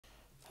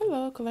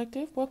Hello,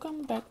 collective.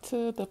 Welcome back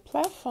to the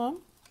platform.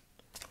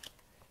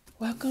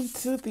 Welcome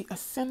to the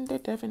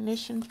Ascended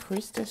Divination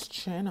Priestess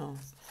channel.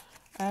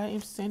 I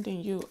am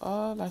sending you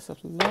all lots of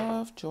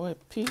love, joy,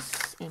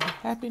 peace, and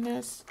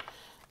happiness.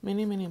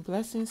 Many, many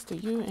blessings to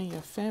you and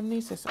your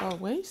families as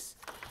always.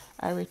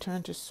 I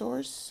return to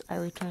source. I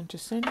return to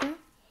sender.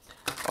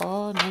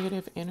 All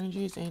negative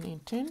energies and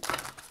intent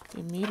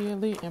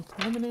immediately and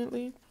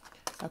permanently.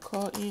 I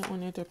call in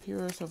on the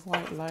purest of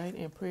white light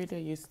and pray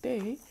that you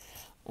stay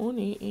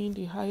only in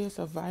the highest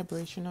of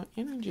vibrational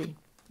energy.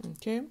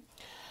 Okay,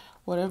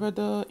 whatever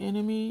the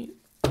enemy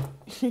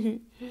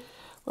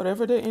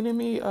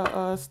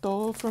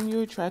stole from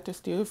you, tried to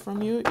steal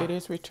from you, it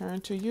is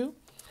returned to you.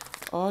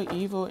 All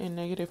evil and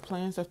negative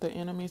plans of the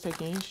enemies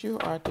against you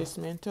are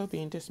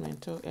being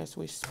dismantled as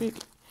we speak.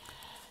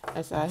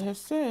 As I have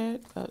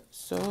said,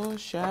 so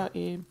shall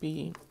it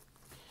be.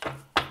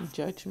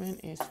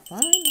 Judgment is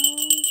final.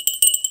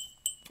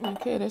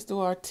 Okay, let's do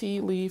our tea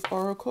leaf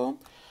oracle.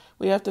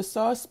 We have the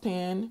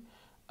saucepan.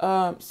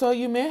 So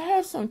you may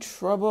have some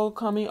trouble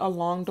coming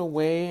along the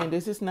way, and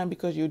this is not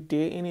because you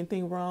did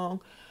anything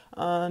wrong.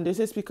 This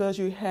is because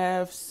you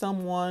have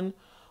someone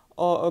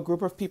or a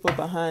group of people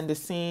behind the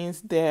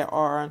scenes that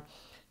are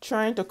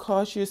trying to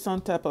cause you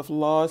some type of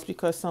loss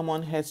because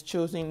someone has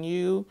chosen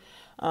you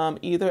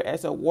either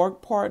as a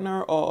work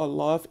partner or a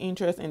love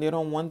interest, and they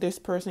don't want this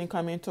person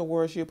coming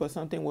towards you, but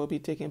something will be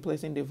taking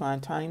place in divine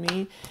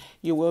timing.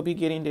 You will be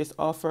getting this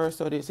offer,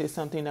 so this is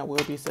something that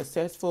will be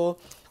successful.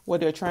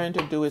 What they're trying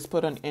to do is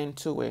put an end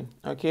to it.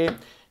 Okay,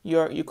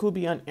 you could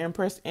be an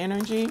Empress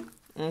energy.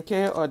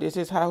 Okay, or this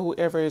is how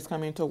whoever is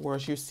coming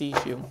towards you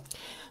sees you.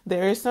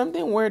 There is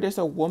something where there's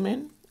a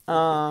woman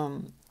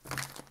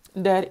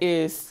that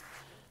is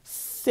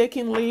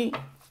sickeningly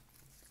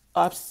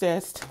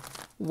obsessed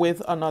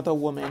with another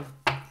woman.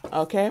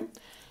 Okay,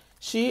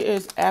 she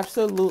is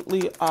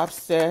absolutely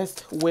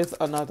obsessed with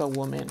another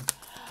woman.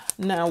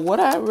 Now, what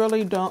I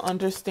really don't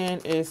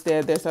understand is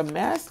that there's a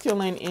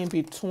masculine in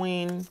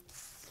between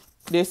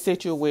this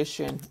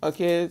situation.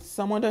 Okay,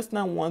 someone does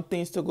not want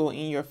things to go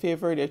in your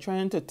favor. They're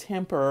trying to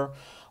temper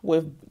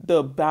with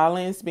the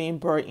balance being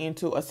brought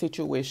into a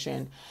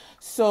situation.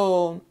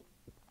 So,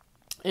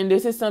 and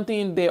this is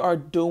something they are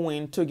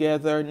doing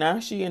together,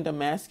 not she and the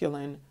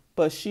masculine,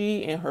 but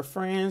she and her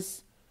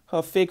friends,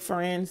 her fake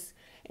friends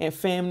and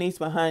families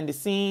behind the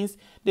scenes.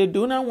 They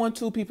do not want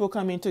two people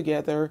coming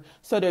together.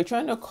 So they're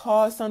trying to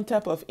cause some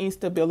type of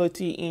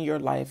instability in your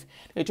life.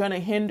 They're trying to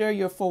hinder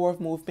your forward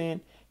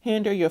movement,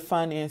 hinder your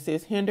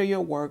finances, hinder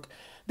your work.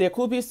 There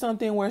could be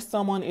something where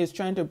someone is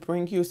trying to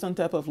bring you some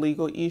type of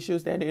legal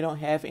issues that they don't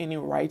have any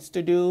rights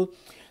to do.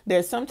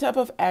 There's some type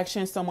of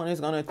action someone is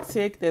going to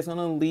take that's going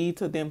to lead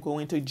to them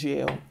going to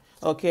jail.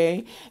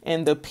 Okay,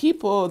 and the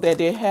people that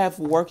they have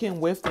working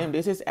with them,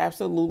 this is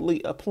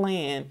absolutely a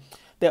plan.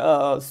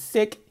 The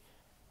sick,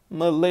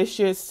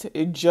 malicious,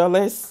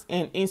 jealous,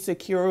 and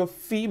insecure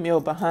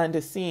female behind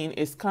the scene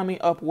is coming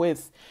up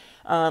with.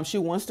 She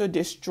wants to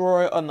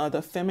destroy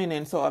another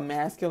feminine, so a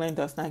masculine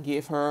does not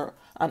give her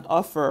an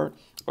offer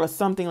or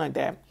something like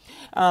that.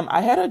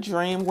 I had a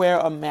dream where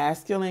a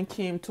masculine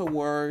came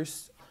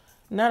towards,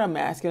 not a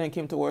masculine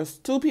came towards,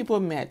 two people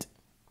met.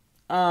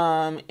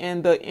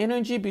 And the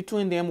energy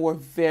between them were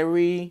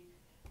very,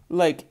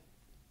 like,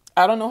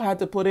 I don't know how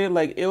to put it.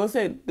 Like, it was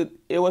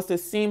the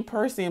same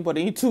person, but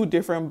in two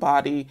different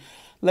body.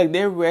 Like, they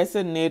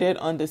resonated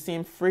on the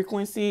same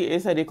frequency.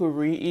 It's that they could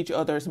read each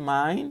other's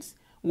minds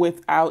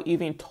without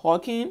even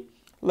talking.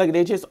 Like,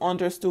 they just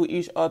understood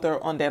each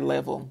other on that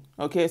level.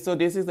 Okay, so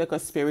this is like a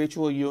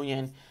spiritual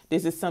union.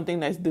 This is something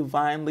that's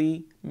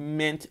divinely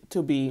meant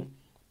to be.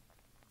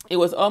 It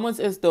was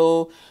almost as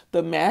though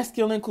the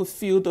masculine could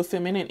feel the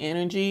feminine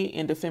energy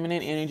and the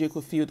feminine energy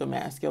could feel the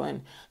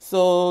masculine.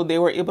 So they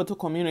were able to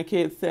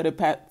communicate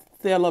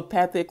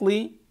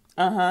telepathically.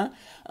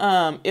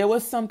 It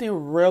was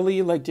something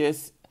really like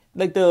just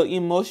like the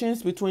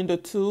emotions between the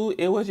two.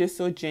 It was just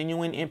so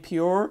genuine and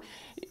pure.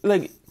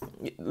 Like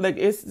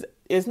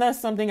it's not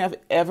something I've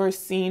ever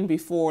seen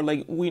before.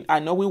 Like I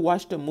know we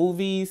watch the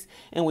movies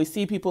and we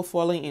see people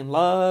falling in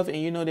love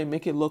and they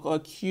make it look all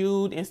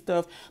cute and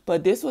stuff.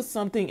 But this was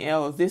something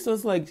else. This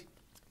was like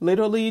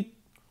literally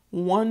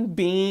one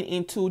being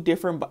in two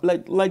different,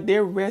 like they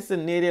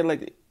resonated.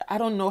 Like, I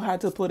don't know how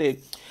to put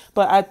it,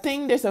 but I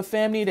think there's a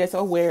family that's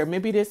aware.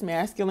 Maybe this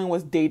masculine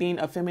was dating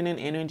a feminine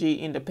energy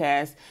in the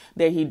past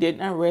that he did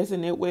not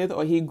resonate with,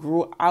 or he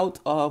grew out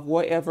of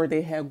whatever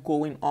they had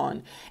going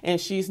on. And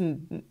she's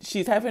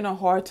having a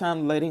hard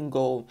time letting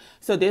go.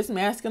 So this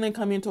masculine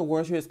coming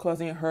towards you is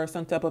causing her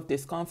some type of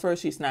discomfort.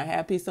 She's not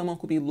happy. Someone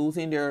could be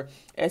losing their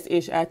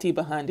SHIT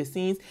behind the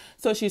scenes.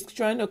 So she's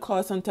trying to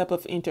cause some type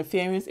of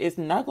interference. It's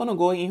not going to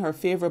go in her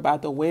favor, by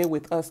the way,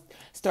 with us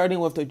starting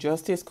with the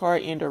Justice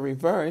card in the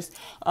reverse.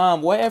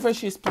 Whatever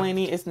she's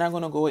planning is not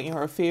going to go in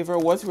her favor.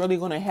 What's really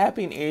going to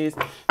happen is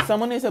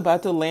someone is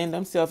about to land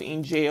themselves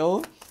in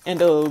jail, and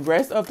the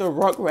rest of the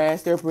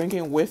rugrats they're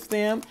bringing with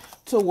them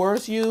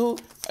towards you,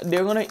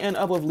 they're going to end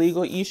up with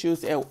legal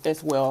issues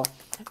as well.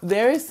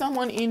 There is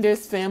someone in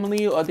this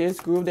family or this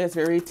group that's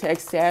very tech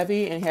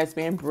savvy and has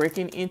been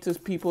breaking into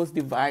people's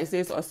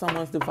devices or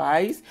someone's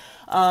device.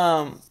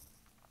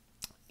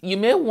 You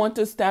may want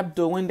to stop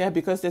doing that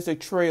because there's a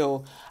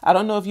trail. I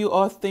don't know if you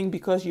all think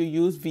because you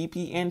use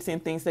VPNs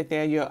and things like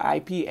that, your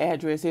IP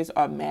addresses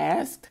are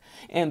masked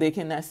and they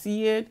cannot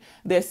see it.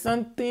 There's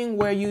something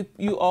where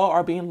you all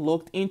are being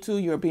looked into,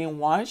 you're being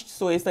watched.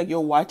 So it's like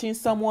you're watching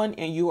someone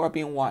and you are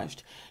being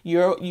watched.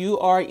 You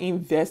are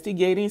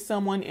investigating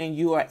someone and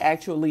you are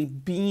actually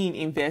being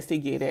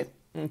investigated.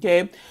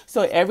 Okay?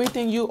 So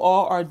everything you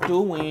all are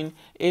doing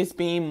is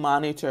being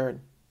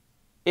monitored.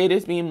 It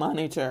is being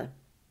monitored.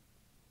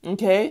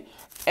 Okay,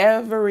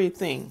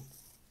 everything,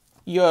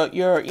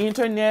 your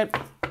internet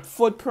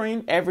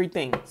footprint,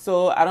 everything.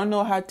 So I don't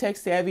know how tech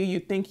savvy you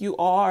think you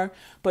are,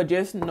 but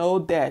just know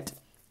that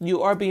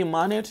you are being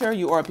monitored,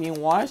 you are being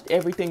watched,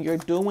 everything you're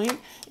doing,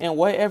 and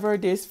whatever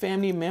this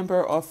family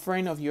member or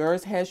friend of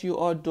yours has you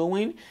all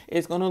doing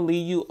is going to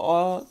lead you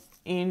all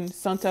in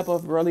some type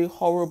of really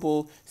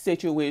horrible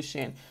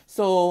situation.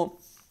 So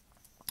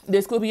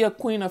this could be a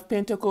Queen of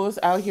Pentacles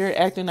out here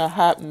acting a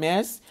hot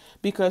mess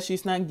because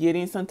she's not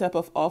getting some type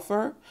of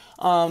offer.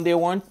 They're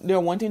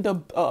wanting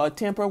to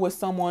temper with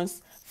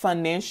someone's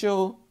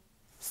financial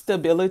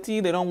stability.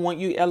 They don't want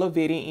you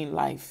elevating in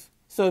life.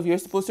 So if you're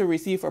supposed to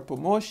receive a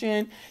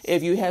promotion,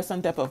 if you have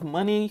some type of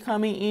money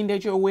coming in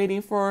that you're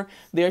waiting for,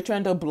 they're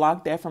trying to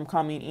block that from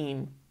coming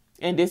in.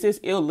 And this is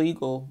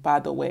illegal,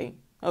 by the way.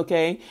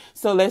 Okay,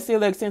 so let's say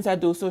like since I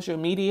do social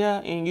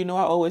media, and you know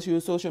I always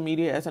use social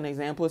media as an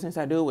example since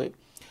I do it.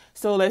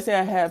 So let's say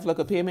I have like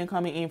a payment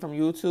coming in from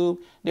YouTube.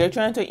 They're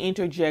trying to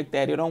interject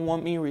that. They don't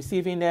want me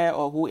receiving that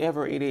or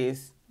whoever it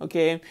is.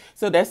 Okay.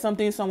 So that's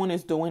something someone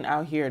is doing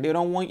out here. They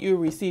don't want you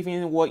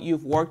receiving what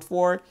you've worked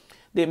for.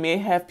 They may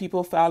have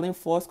people filing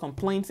false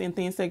complaints and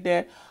things like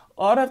that.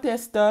 All of that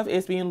stuff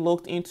is being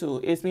looked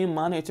into. It's being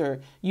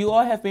monitored. You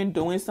all have been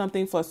doing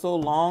something for so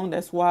long.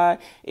 That's why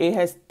it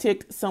has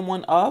ticked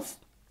someone off.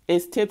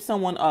 It's tipped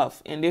someone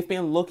off. And they've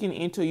been looking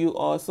into you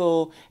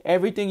also.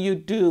 Everything you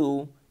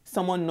do,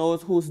 someone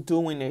knows who's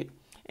doing it.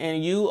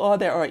 And you all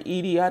that are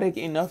idiotic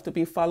enough to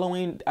be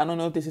following, I don't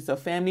know if this is a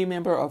family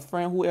member or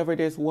friend, whoever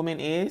this woman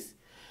is.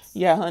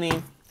 Yeah,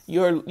 honey,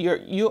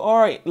 you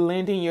are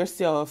landing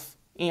yourself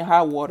in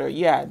hot water.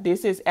 Yeah,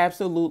 this is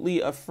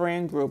absolutely a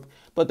friend group,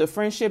 but the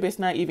friendship is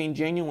not even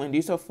genuine.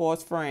 These are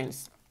false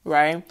friends,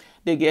 right?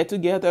 They get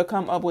together,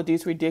 come up with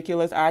these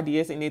ridiculous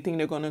ideas, and they think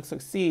they're going to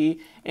succeed,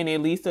 and it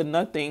leads to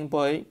nothing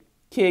but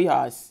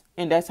chaos.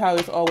 And that's how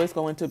it's always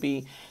going to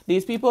be.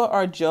 These people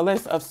are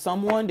jealous of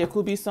someone. There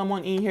could be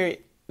someone in here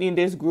in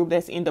this group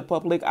that's in the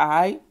public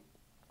eye.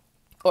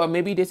 Or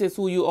maybe this is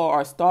who you all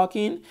are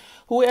stalking.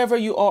 Whoever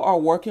you all are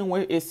working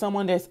with is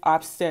someone that's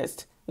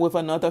obsessed with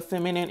another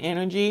feminine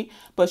energy.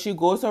 But she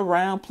goes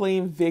around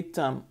playing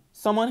victim.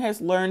 Someone has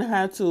learned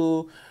how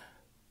to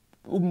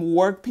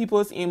work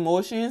people's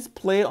emotions,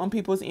 play on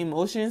people's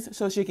emotions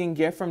so she can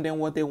get from them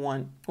what they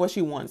want, what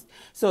she wants.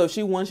 So if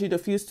she wants you to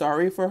feel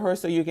sorry for her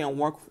so you can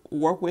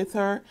work with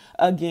her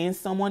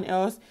against someone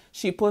else,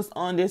 she puts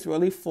on this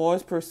really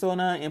false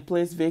persona and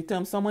plays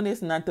victim. Someone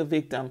is not the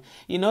victim.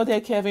 You know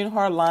that Kevin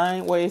Hart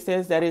line where it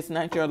says that it's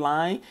not your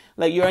line?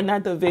 Like, you're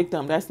not the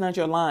victim. That's not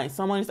your line.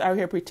 Someone is out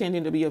here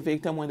pretending to be a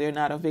victim when they're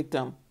not a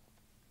victim.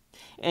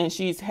 And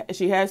she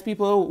has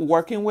people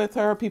working with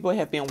her. People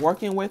have been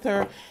working with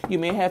her. You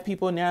may have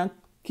people now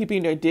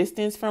keeping their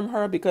distance from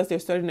her because they're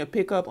starting to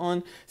pick up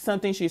on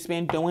something she's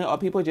been doing, or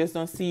people just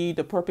don't see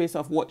the purpose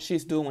of what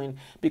she's doing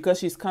because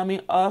she's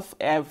coming off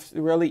as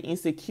really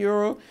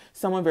insecure,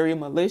 someone very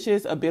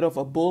malicious, a bit of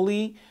a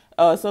bully.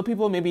 So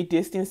people may be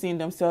distancing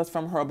themselves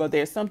from her, but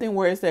there's something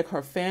where it's like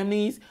her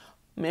family's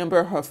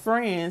member, her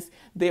friends,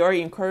 they are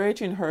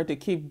encouraging her to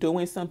keep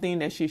doing something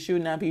that she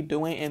should not be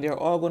doing, and they're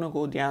all going to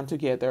go down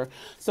together.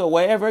 So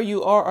wherever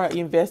you are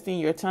investing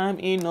your time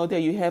in, know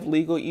that you have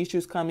legal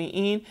issues coming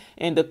in,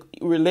 and the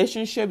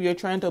relationship you're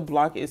trying to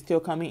block is still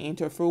coming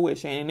into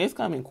fruition, and it's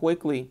coming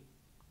quickly.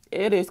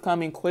 It is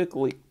coming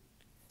quickly.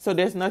 So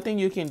there's nothing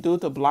you can do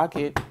to block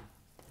it.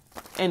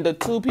 And the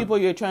two people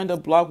you're trying to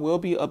block will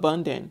be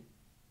abundant.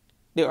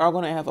 They are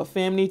going to have a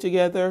family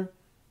together.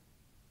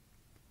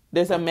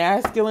 There's a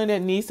masculine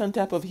that needs some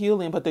type of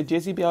healing, but the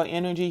Jezebel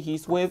energy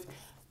he's with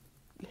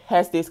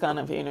has this kind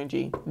of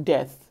energy.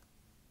 Death.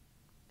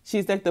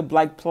 She's like the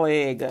Black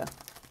Plague.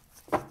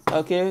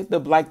 Okay?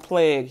 The Black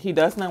Plague. He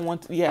does not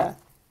want to,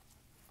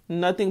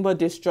 nothing but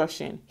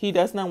destruction. He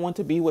does not want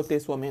to be with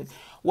this woman.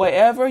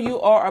 Whatever you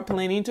are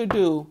planning to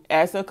do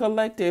as a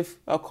collective,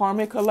 a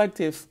karmic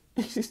collective,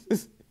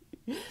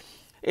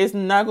 it's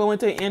not going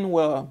to end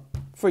well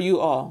for you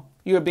all.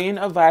 You're being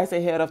advised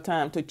ahead of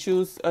time to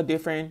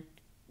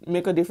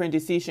make a different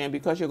decision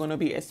because you're going to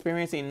be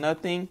experiencing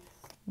nothing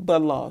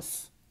but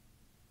loss.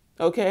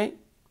 Okay?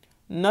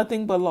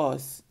 Nothing but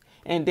loss.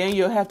 And then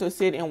you'll have to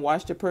sit and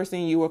watch the person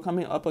you were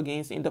coming up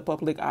against in the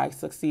public eye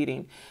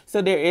succeeding.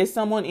 So there is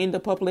someone in the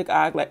public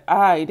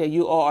eye that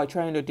you all are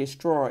trying to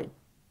destroy.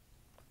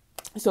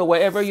 So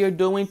whatever you're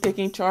doing,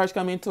 taking charge,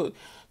 coming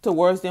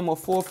towards them with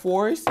full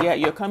force. Yeah,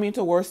 you're coming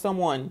towards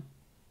someone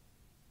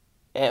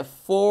at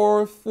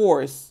full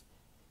force.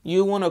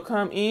 You want to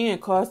come in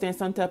and cause them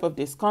some type of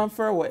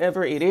discomfort,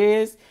 whatever it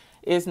is.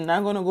 It's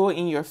not going to go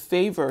in your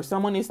favor.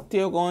 Someone is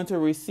still going to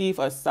receive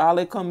a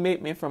solid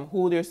commitment from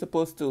who they're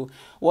supposed to.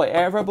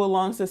 Whatever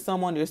belongs to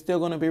someone, they're still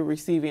going to be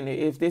receiving it.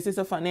 If this is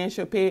a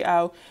financial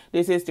payout,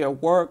 this is their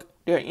work,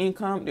 their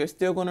income, they're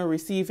still going to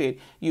receive it.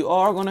 You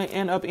are going to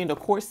end up in the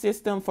court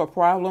system for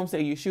problems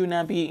that you should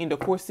not be in the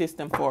court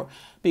system for,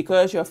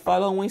 because you're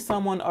following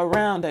someone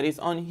around that is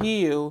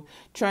unhealed,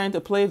 trying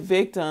to play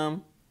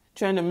victim,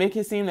 trying to make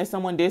it seem like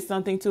someone did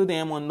something to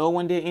them when no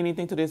one did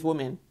anything to this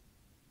woman.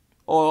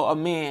 Or a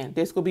man.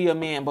 This could be a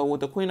man. But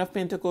with the Queen of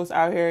Pentacles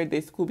out here,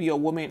 this could be a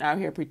woman out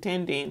here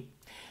pretending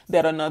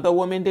that another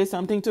woman did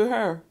something to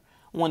her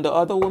when the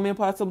other woman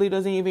possibly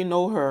doesn't even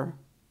know her.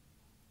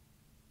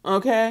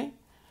 Okay?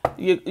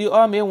 You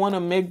all may want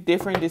to make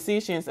different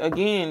decisions.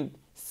 Again,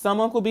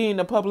 someone could be in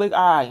the public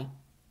eye.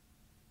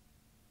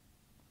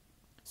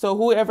 So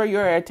whoever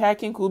you're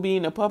attacking could be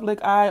in the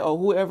public eye, or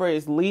whoever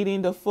is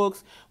leading the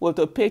folks with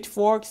the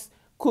pitchforks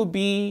could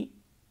be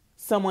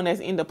someone that's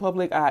in the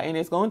public eye. And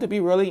it's going to be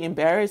really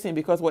embarrassing,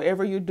 because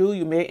whatever you do,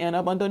 you may end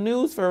up on the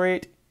news for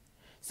it.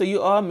 So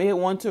you all may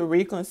want to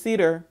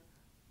reconsider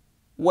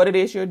what it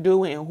is you're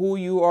doing, who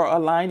you are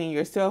aligning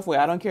yourself with.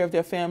 I don't care if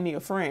they're family or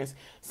friends.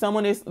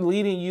 Someone is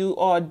leading you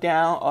all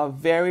down a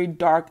very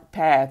dark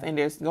path, and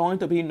there's going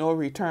to be no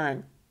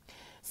return.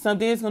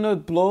 Something is going to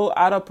blow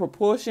out of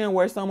proportion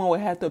where someone will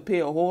have to pay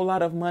a whole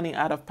lot of money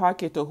out of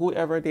pocket to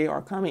whoever they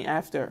are coming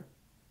after.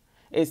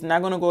 It's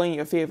not going to go in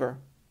your favor.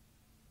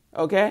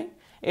 Okay?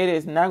 It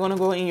is not going to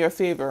go in your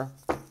favor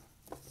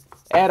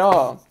at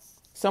all.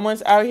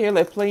 Someone's out here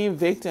like playing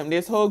victim.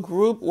 This whole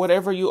group,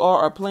 whatever you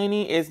are playing,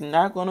 is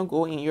not going to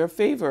go in your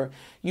favor.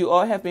 You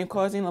all have been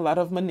causing a lot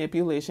of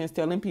manipulations,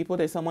 telling people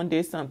that someone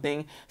did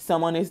something.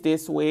 Someone is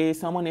this way.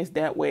 Someone is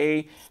that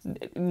way.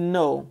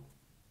 No.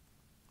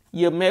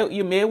 You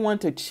may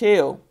want to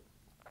chill,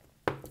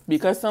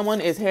 because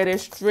someone is headed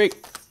straight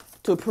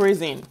to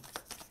prison.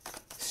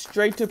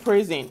 Straight to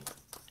prison.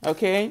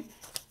 Okay?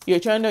 You're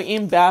trying to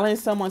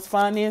imbalance someone's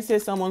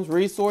finances, someone's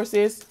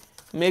resources,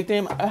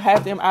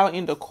 have them out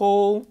in the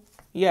cold.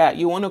 Yeah,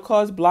 you want to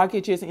cause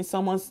blockages in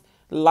someone's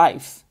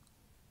life.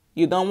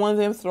 You don't want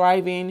them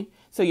thriving,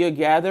 so you're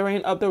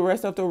gathering up the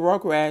rest of the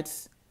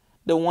rugrats,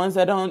 the ones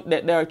that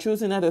are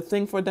choosing not to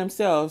think for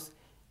themselves.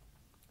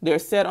 They're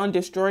set on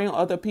destroying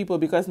other people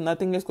because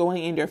nothing is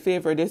going in their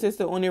favor. This is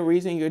the only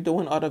reason you're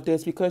doing all of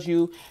this, because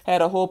you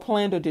had a whole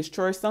plan to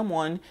destroy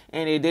someone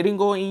and it didn't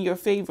go in your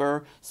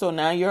favor. So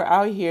now you're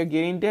out here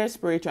getting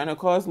desperate, trying to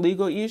cause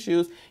legal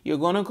issues. You're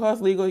going to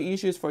cause legal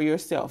issues for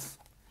yourself,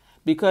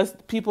 because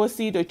people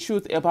see the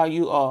truth about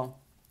you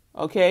all.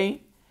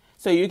 Okay?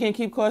 So you can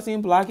keep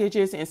causing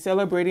blockages and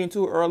celebrating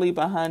too early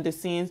behind the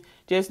scenes.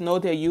 Just know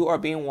that you are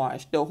being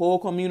watched. The whole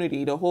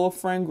community, the whole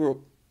friend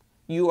group,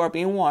 you are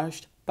being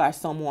watched by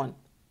someone,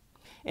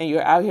 and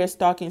you're out here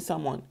stalking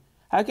someone.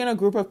 How can a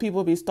group of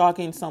people be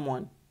stalking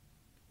someone?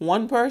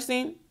 One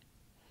person?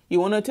 You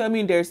want to tell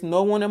me there's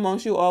no one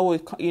amongst you all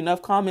with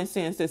enough common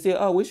sense to say,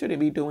 oh, we shouldn't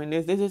be doing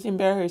this. This is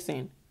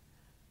embarrassing.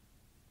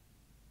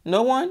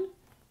 No one?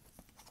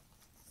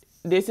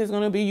 This is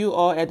going to be you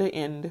all at the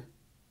end.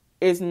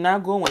 It's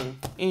not going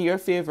in your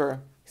favor.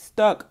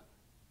 Stuck.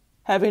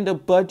 Having the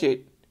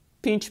budget.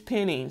 Pinch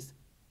pennies.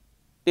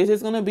 This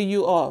is going to be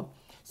you all.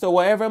 So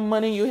whatever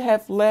money you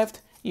have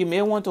left, you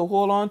may want to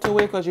hold on to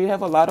it, because you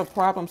have a lot of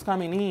problems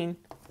coming in.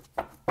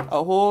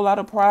 A whole lot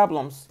of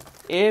problems.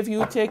 If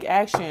you take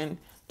action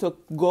to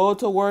go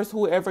towards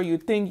whoever you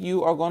think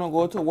you are going to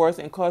go towards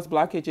and cause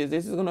blockages,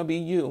 this is going to be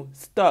you.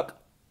 Stuck.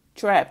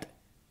 Trapped.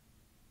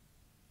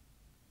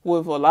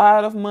 With a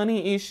lot of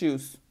money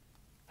issues.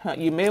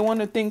 You may want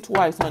to think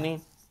twice,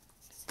 honey.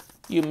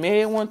 You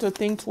may want to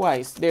think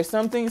twice. There's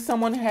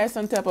someone has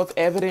some type of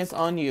evidence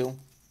on you.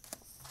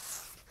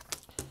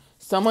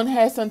 Someone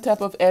has some type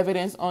of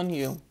evidence on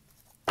you.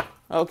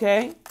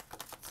 Okay?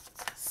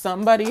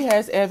 Somebody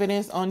has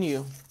evidence on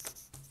you.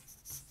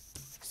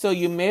 So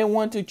you may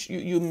want to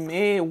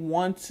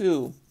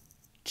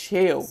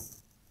chill.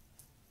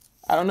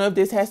 I don't know if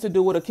this has to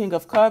do with a King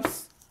of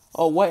Cups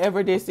or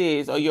whatever this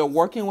is, or you're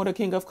working with a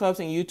King of Cups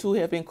and you two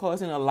have been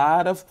causing a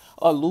lot of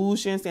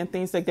illusions and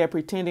things like that,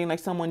 pretending like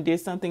someone did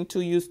something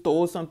to you,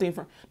 stole something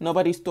from.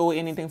 Nobody stole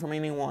anything from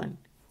anyone.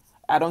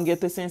 I don't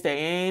get the sense that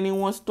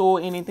anyone stole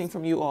anything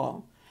from you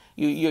all.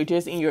 You're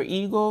just in your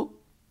ego.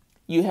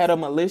 You had a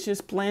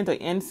malicious plan to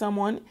end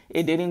someone.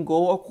 It didn't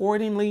go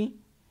accordingly.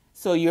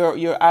 So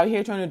you're out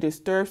here trying to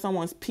disturb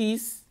someone's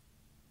peace.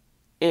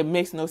 It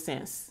makes no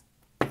sense.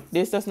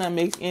 This does not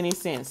make any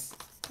sense.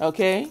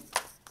 Okay?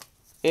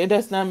 It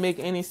does not make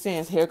any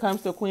sense. Here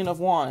comes the Queen of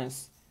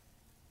Wands.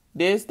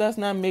 This does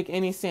not make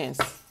any sense.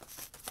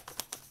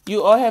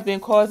 You all have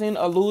been causing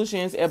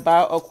illusions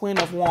about a Queen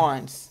of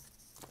Wands.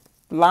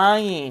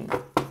 Lying,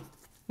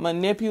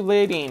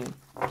 manipulating,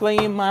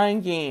 playing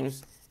mind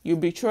games. You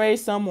betray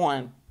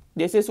someone.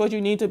 This is what you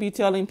need to be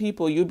telling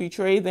people. You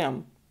betray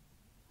them.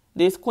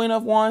 This Queen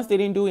of Wands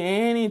didn't do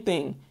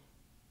anything.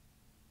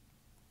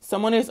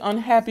 Someone is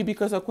unhappy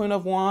because a Queen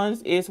of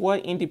Wands is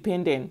what?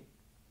 Independent.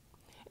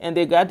 And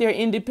they got their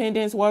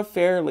independence what?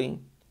 Fairly.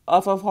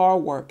 Off of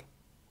hard work.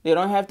 They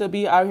don't have to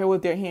be out here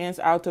with their hands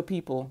out to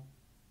people.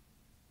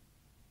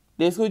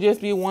 This could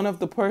just be one of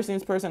the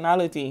person's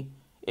personality.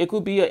 It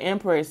could be an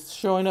Empress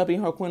showing up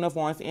in her Queen of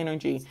Wands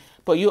energy.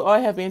 But you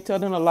all have been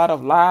telling a lot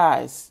of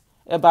lies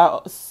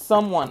about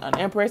someone, an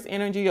Empress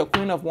energy, a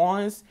Queen of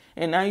Wands,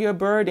 and now you're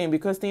burdened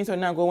because things are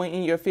not going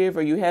in your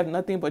favor. You have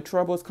nothing but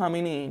troubles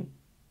coming in.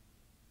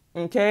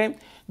 Okay?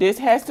 This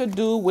has to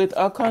do with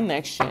a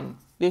connection.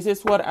 This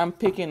is what I'm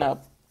picking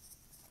up.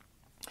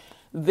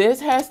 This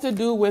has to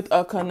do with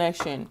a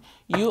connection.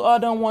 You all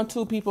don't want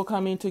two people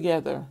coming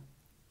together.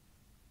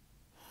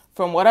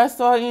 From what I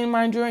saw in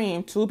my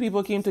dream, two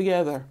people came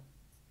together.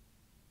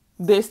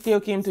 They still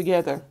came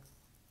together.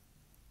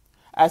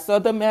 I saw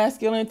the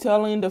masculine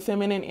telling the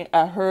feminine,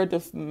 I heard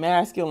the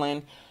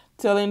masculine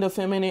telling the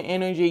feminine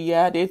energy,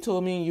 yeah, they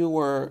told me you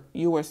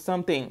were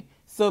something.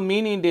 So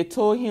meaning they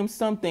told him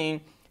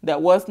something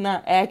that was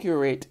not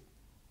accurate.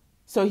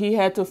 So he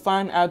had to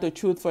find out the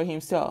truth for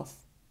himself.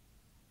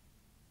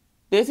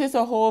 This is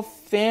a whole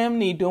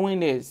family doing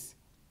this.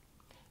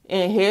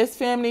 And his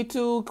family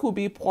too could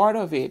be part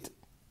of it.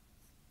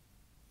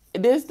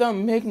 This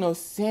don't make no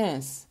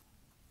sense.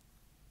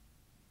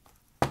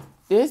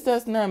 This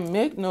does not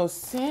make no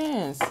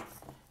sense.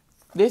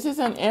 This is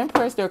an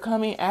Empress they're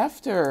coming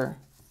after.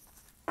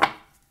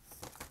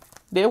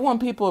 They want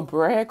people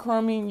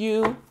breadcrumbing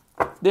you.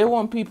 They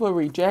want people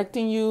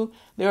rejecting you.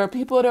 There are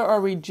people that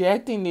are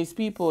rejecting these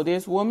people.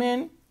 This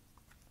woman,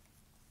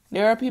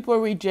 there are people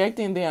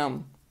rejecting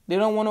them. They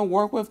don't want to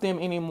work with them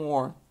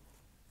anymore.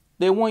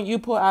 They want you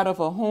put out of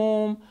a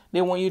home.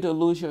 They want you to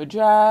lose your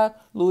job,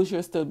 lose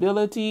your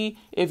stability.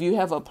 If you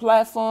have a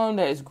platform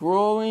that is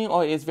growing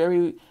or is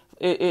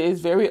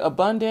very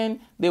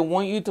abundant, they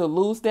want you to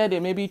lose that. They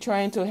may be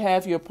trying to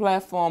have your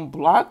platform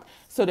blocked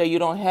so that you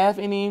don't have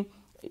any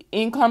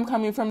income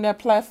coming from that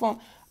platform.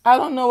 I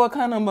don't know what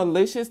kind of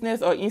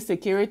maliciousness or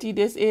insecurity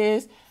this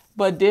is,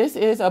 but this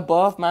is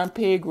above my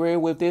pay grade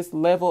with this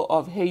level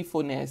of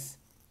hatefulness.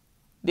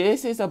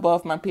 This is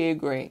above my pay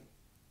grade.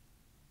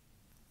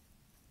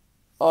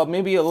 Or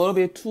maybe a little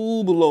bit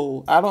too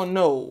below. I don't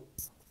know.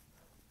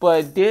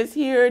 But this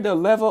here, the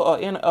level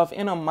of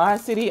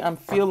animosity I'm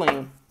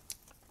feeling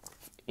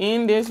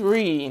in this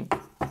read,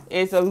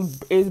 it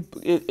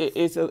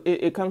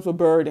comes with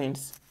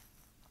burdens.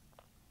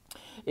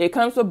 It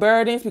comes with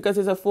burdens because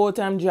it's a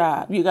full-time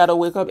job. You got to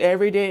wake up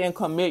every day and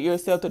commit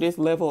yourself to this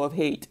level of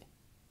hate.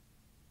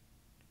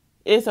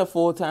 It's a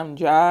full-time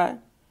job.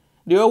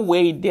 They're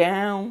way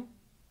down.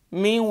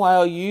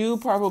 Meanwhile, you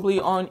probably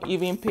aren't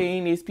even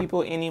paying these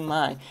people any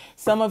mind.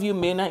 Some of you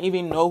may not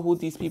even know who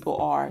these people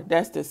are.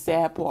 That's the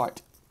sad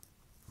part.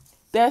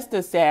 That's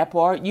the sad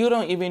part. You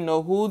don't even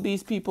know who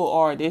these people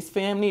are. This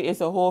family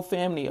is a whole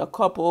family, a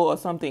couple or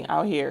something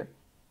out here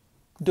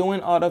doing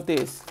all of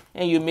this.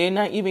 And you may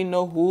not even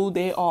know who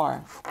they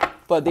are.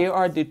 But they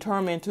are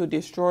determined to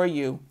destroy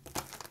you.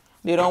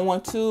 They don't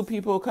want two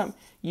people come.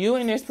 You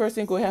and this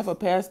person could have a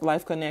past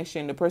life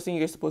connection. The person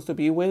you're supposed to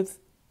be with.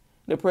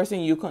 The person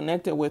you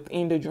connected with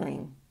in the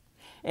dream.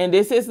 And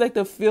this is like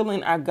the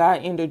feeling I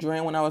got in the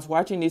dream when I was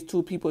watching these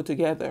two people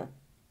together.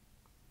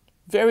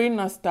 Very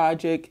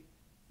nostalgic.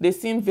 They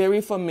seem very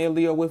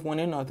familiar with one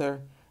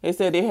another. They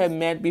said they had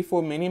met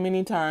before many,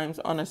 many times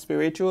on a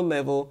spiritual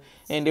level,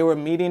 and they were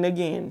meeting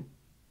again.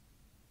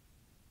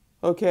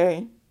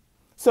 Okay?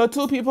 So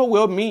two people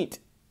will meet.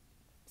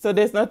 So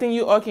there's nothing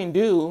you all can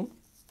do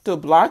to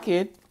block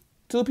it.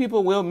 Two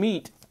people will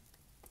meet.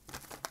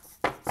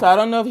 So I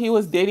don't know if he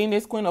was dating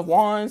this Queen of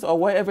Wands or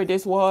whatever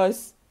this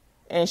was,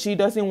 and she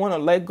doesn't want to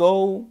let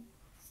go.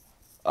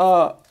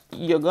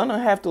 You're going to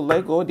have to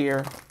let go,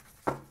 dear.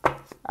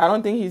 I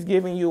don't think he's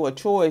giving you a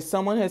choice.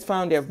 Someone has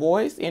found their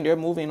voice and they're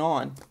moving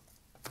on.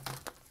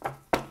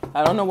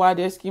 I don't know why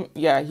this.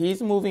 Yeah,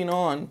 he's moving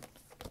on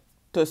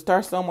to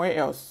start somewhere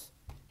else.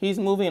 He's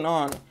moving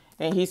on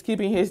and he's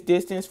keeping his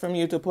distance from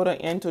you to put an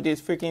end to this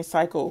freaking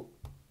cycle.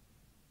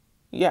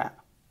 Yeah,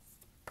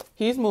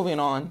 he's moving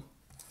on.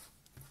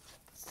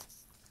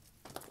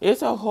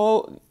 It's a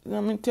whole,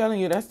 I'm telling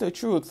you, that's the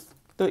truth.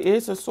 There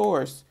is a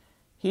source.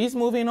 He's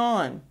moving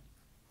on.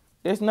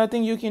 There's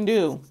nothing you can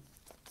do.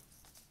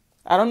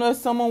 I don't know if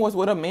someone was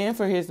with a man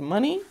for his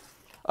money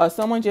or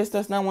someone just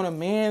does not want a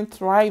man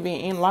thriving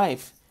in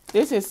life.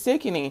 This is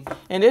sickening.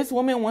 And this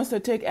woman wants to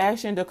take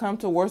action to come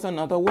towards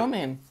another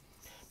woman.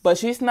 But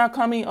she's not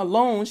coming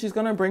alone. She's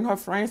going to bring her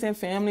friends and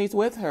families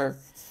with her.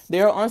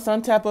 They're on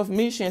some type of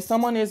mission.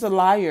 Someone is a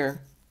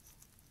liar.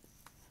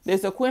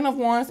 There's a Queen of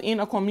Wands in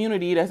a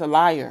community that's a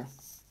liar.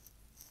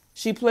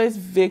 She plays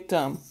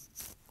victim.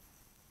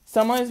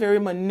 Someone is very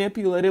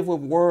manipulative with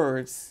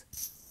words.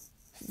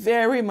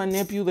 Very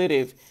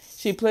manipulative.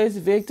 She plays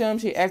victim.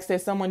 She acts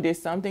that someone did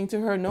something to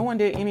her. No one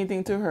did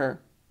anything to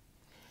her.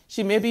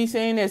 She may be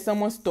saying that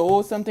someone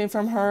stole something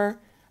from her.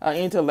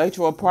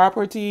 intellectual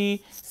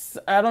property.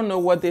 I don't know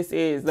what this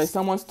is. Like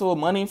someone stole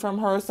money from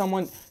her.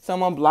 Someone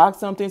blocked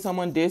something.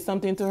 Someone did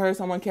something to her.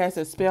 Someone cast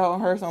a spell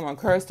on her. Someone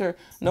cursed her.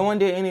 No one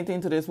did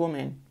anything to this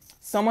woman.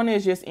 Someone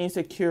is just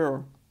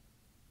insecure,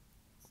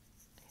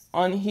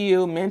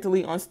 unhealed,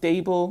 mentally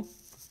unstable.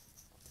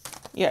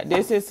 Yeah,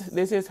 this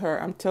is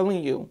her. I'm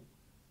telling you.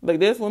 Like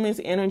this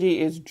woman's energy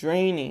is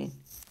draining.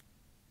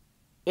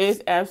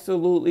 It's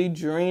absolutely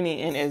draining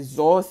and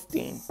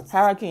exhausting.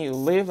 How can you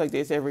live like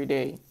this every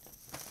day?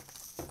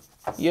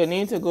 You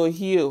need to go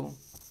heal,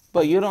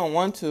 but you don't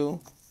want to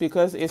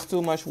because it's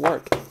too much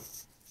work.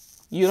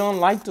 You don't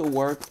like to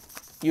work.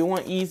 You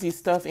want easy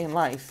stuff in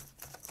life.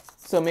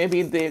 So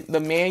maybe the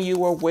man you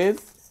were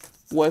with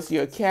was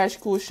your cash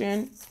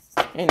cushion,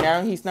 and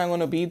now he's not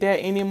going to be that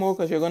anymore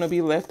because you're going to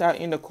be left out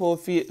in the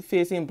cold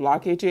facing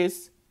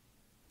blockages,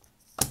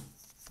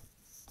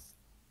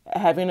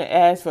 having to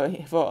ask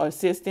for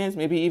assistance,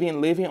 maybe even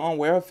living on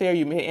welfare.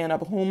 You may end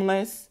up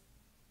homeless.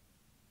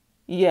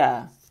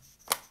 Yeah.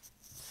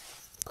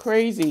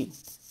 Crazy.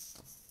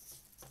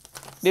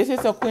 This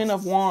is a Queen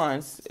of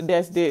Wands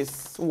that's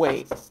this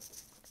way.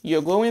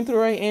 You're going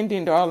through an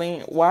ending, darling,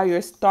 while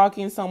you're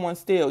stalking someone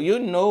still. You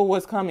know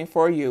what's coming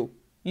for you.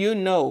 You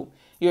know.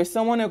 You're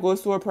someone that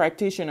goes to a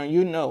practitioner.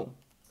 You know.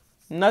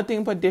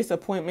 Nothing but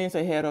disappointments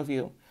ahead of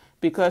you.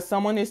 Because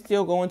someone is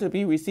still going to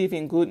be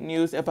receiving good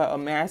news about a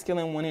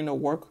masculine wanting to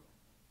work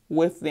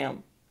with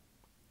them.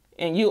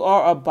 And you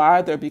are a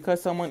bother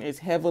because someone is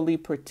heavily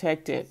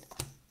protected.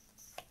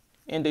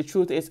 And the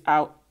truth is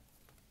out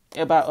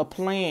about a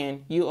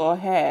plan you all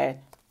had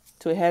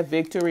to have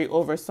victory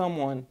over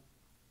someone.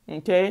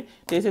 Okay?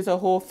 This is a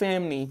whole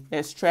family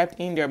that's trapped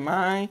in their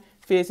mind,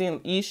 facing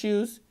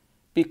issues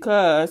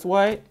because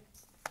what?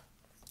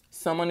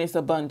 Someone is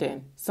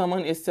abundant.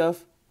 Someone is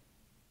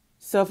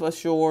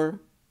self-assured.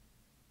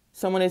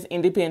 Someone is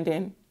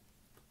independent.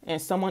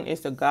 And someone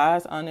is the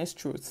God's honest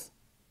truth.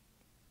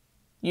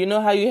 You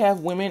know how you have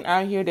women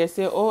out here that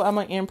say, oh, I'm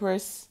an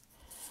empress.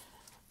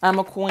 I'm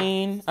a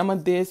queen. I'm a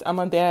this. I'm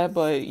a that.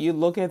 But you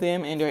look at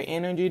them and their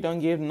energy don't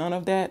give none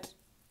of that.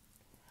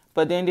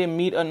 But then they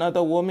meet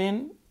another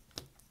woman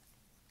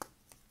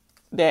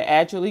that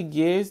actually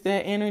gives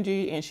that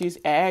energy, and she's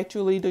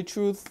actually the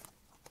truth.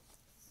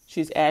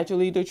 She's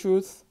actually the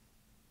truth.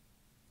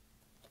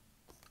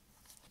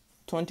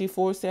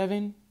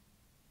 24/7.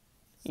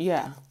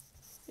 Yeah,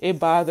 it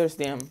bothers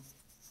them.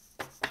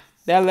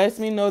 That lets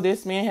me know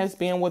this man has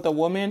been with a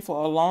woman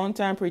for a long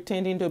time,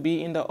 pretending to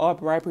be in the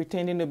upright,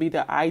 pretending to be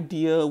the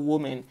ideal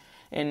woman.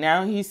 And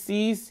now he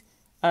sees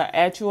an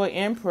actual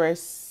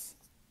empress.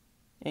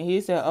 And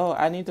he said, oh,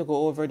 I need to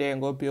go over there and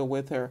go build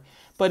with her.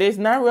 But it's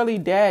not really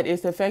that.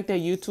 It's the fact that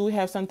you two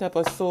have some type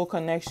of soul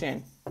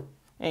connection.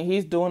 And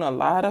he's doing a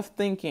lot of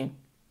thinking.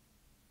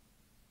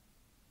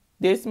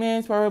 This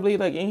man's probably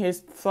like in his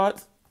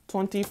thoughts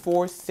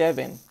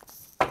 24/7.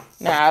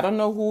 Now, I don't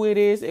know who it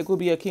is. It could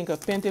be a King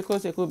of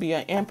Pentacles. It could be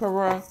an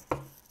Emperor.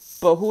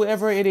 But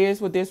whoever it is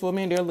with this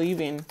woman, they're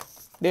leaving.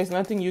 There's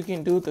nothing you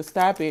can do to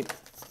stop it.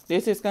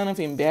 This is kind of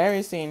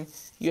embarrassing.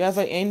 You have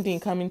an ending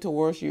coming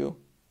towards you.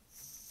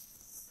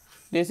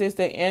 This is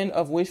the end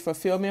of wish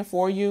fulfillment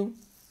for you.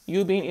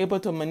 You being able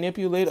to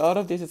manipulate all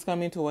of this is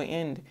coming to an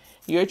end.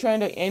 You're trying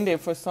to end it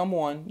for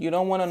someone. You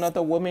don't want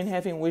another woman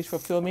having wish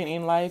fulfillment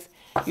in life.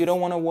 You don't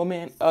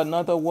want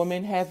another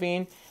woman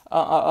having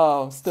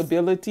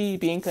stability,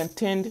 being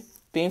content,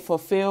 being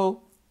fulfilled.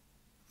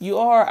 You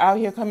are out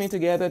here coming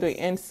together to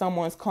end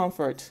someone's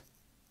comfort.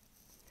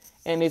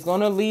 And it's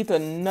going to lead to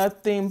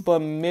nothing but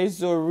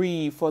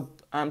misery.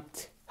 I'm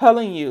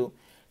telling you,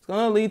 it's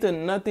going to lead to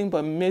nothing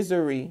but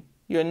misery.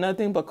 You're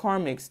nothing but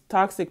karmics,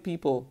 toxic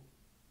people.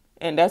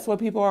 And that's what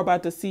people are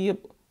about to see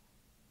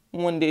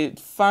when they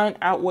find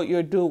out what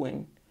you're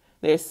doing.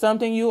 There's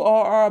something you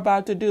all are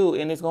about to do,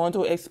 and it's going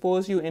to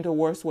expose you in the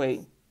worst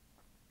way.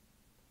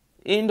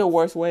 In the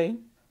worst way.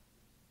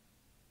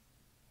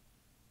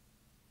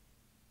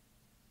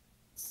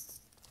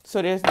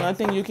 So there's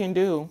nothing you can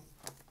do.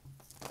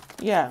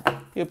 Yeah,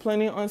 you're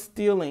planning on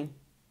stealing.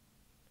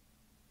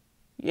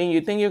 And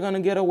you think you're going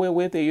to get away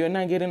with it. You're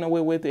not getting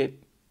away with it.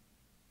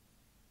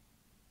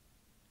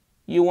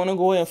 You want to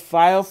go and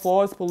file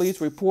false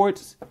police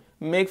reports,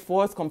 make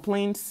false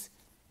complaints,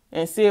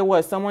 and say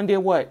what? Someone did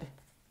what?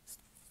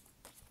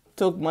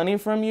 Took money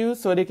from you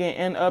so they can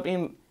end up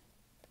in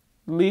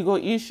legal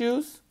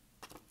issues?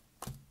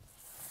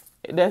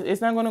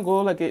 It's not going to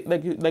go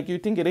like you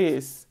think it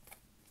is.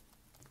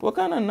 What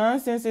kind of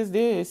nonsense is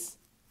this?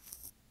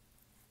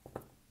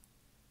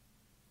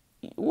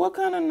 What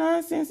kind of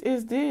nonsense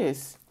is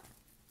this?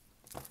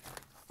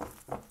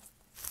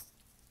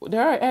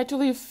 There are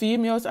actually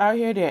females out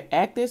here that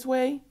act this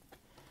way.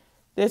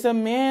 There's a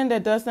man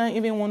that does not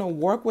even want to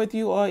work with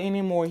you all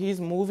anymore.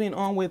 He's moving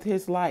on with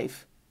his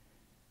life.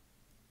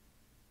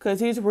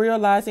 Because he's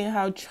realizing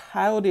how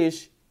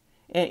childish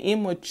and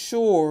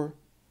immature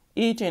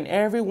each and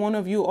every one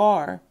of you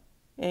are.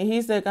 And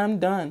he's like, I'm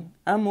done.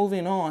 I'm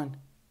moving on.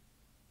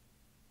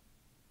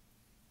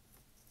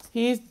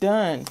 He's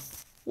done.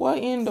 What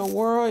in the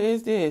world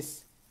is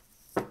this?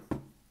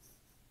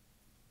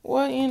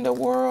 What in the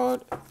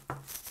world?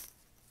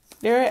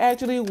 There are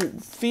actually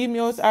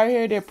females out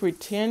here that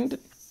pretend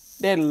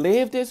that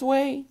live this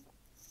way.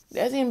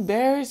 That's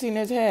embarrassing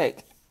as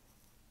heck.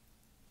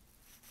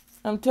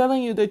 I'm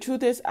telling you, the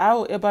truth is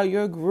out about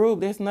your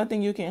group. There's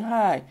nothing you can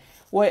hide.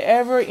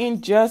 Whatever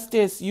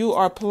injustice you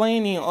are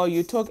planning or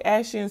you took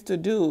actions to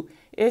do,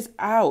 it's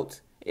out.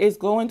 It's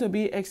going to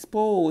be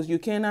exposed. You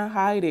cannot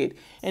hide it.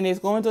 And it's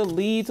going to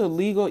lead to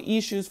legal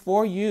issues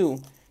for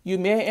you. You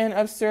may end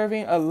up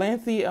serving a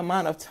lengthy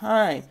amount of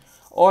time,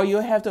 or you'll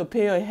have to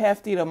pay a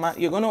hefty amount.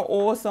 You're going to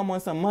owe someone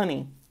some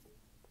money.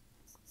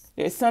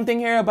 There's something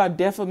here about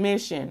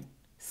defamation,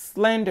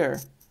 slander.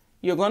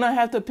 You're going to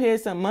have to pay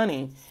some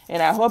money.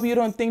 And I hope you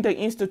don't think the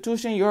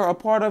institution you're a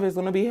part of is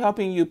going to be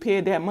helping you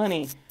pay that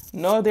money.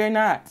 No, they're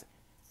not.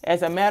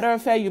 As a matter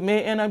of fact, you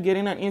may end up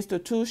getting an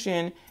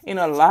institution in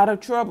a lot of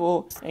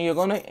trouble, and you're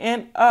going to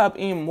end up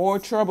in more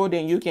trouble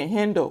than you can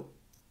handle.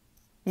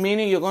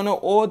 Meaning you're going to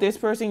owe this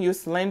person you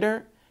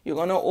slander. You're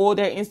going to owe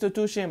that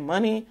institution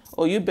money,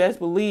 or you best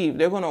believe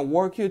they're going to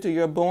work you to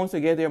your bones to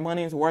get their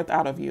money's worth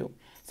out of you.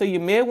 So you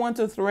may want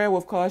to tread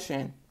with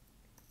caution.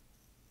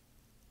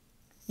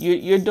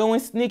 You're doing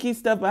sneaky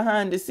stuff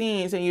behind the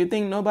scenes and you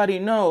think nobody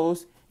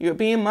knows. You're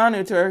being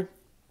monitored.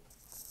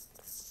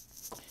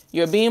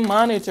 You're being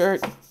monitored.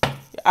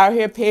 You're out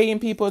here paying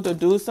people to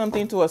do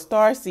something to a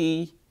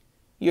starseed.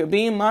 You're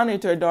being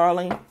monitored,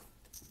 darling.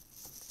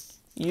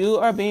 You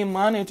are being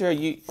monitored.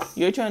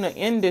 You're trying to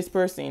end this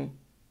person.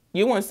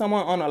 You want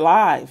someone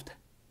unalived.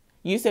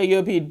 You say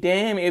you'll be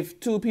damned if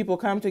two people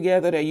come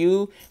together that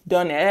you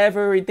done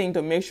everything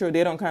to make sure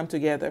they don't come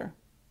together.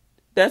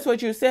 That's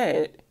what you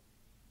said.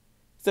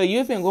 So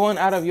you've been going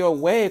out of your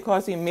way,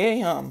 causing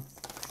mayhem,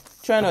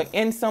 trying to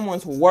end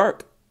someone's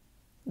work,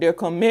 their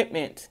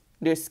commitment,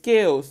 their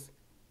skills.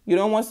 You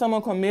don't want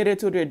someone committed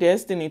to their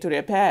destiny, to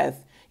their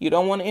path. You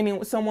don't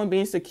want someone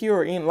being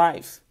secure in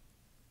life,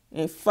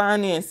 in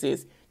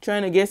finances,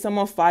 trying to get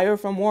someone fired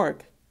from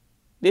work.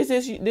 This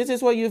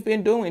is what you've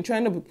been doing,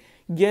 trying to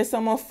get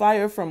someone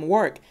fired from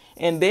work.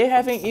 And they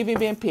haven't even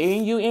been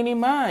paying you any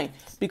mind,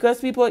 because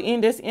people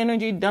in this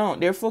energy don't.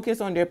 They're focused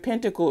on their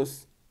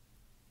pentacles.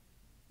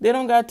 They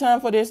don't got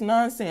time for this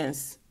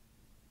nonsense.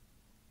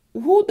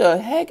 Who the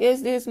heck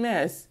is this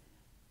mess?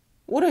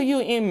 What are you,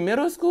 in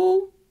middle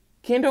school?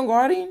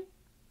 Kindergarten?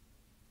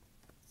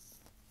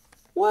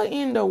 What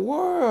in the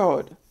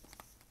world?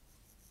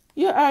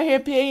 You're out here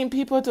paying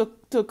people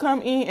to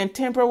come in and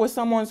tamper with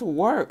someone's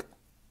work.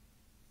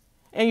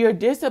 And you're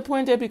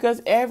disappointed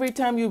because every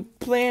time you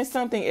plan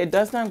something, it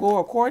does not go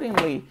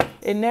accordingly.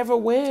 It never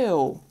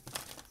will.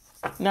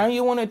 Now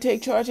you want to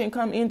take charge and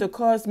come in to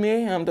cause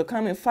mayhem, to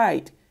come and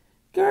fight.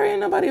 Girl, ain't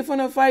nobody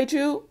finna fight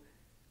you.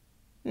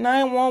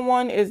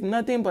 911 is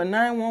nothing but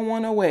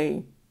 911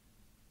 away.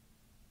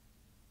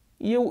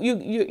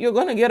 You're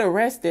gonna get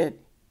arrested.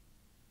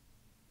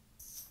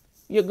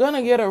 You're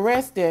gonna get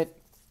arrested.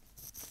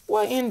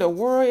 What in the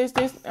world is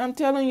this? I'm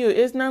telling you,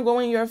 it's not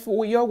going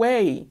your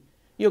way.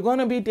 You're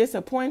gonna be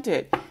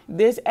disappointed.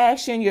 This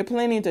action you're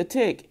planning to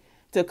take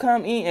to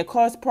come in and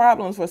cause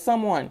problems for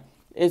someone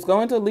is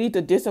going to lead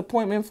to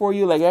disappointment for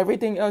you, like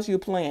everything else you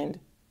planned.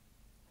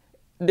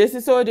 This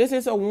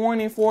is a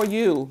warning for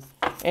you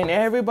and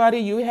everybody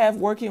you have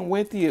working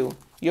with you.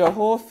 Your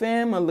whole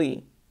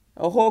family,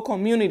 a whole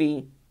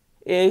community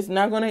is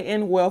not going to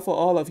end well for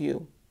all of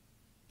you.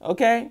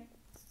 Okay?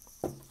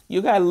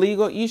 You got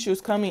legal issues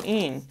coming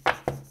in.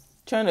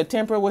 Trying to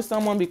tamper with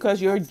someone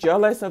because you're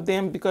jealous of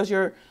them, because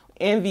you're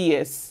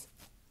envious.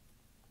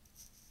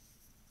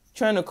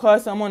 Trying to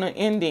cause someone an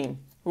ending,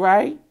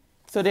 right?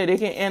 So that they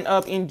can end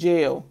up in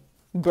jail,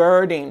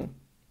 burden.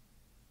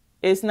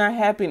 It's not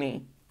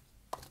happening.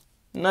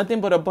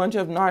 Nothing but a bunch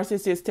of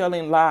narcissists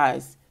telling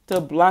lies to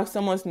block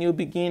someone's new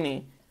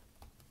beginning.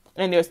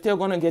 And they're still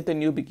going to get the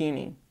new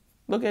beginning.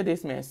 Look at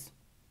this mess.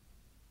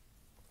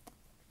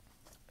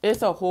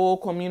 It's a whole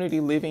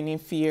community living in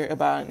fear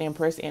about an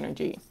Empress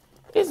energy.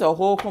 It's a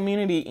whole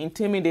community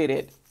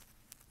intimidated,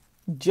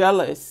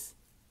 jealous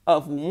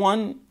of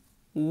one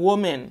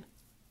woman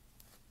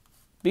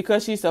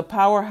because she's a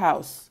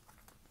powerhouse.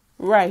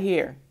 Right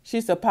here.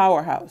 She's a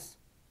powerhouse.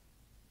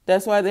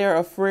 That's why they're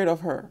afraid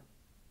of her.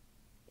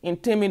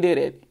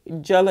 Intimidated,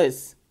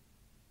 jealous.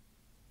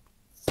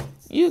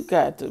 You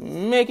got to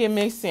make it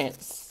make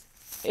sense.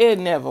 It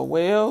never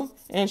will.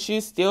 And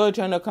she's still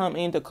trying to come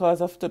in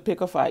to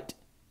pick a fight.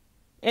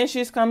 And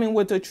she's coming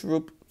with the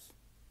troops.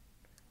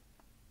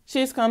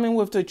 She's coming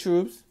with the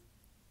troops.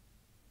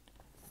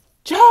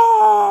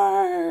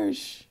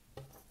 Charge!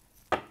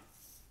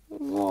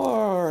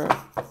 Lord,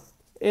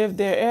 if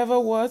there ever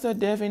was a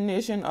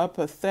definition of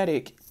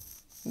pathetic,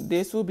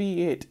 this will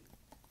be it.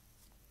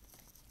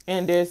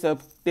 And there's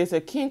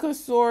a king of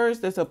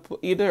swords. There's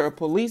either a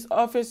police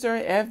officer,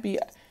 FBI.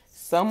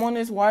 Someone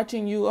is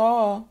watching you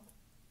all.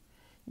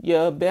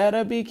 You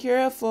better be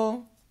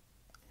careful.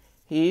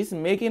 He's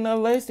making a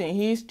list and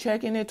he's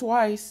checking it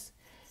twice.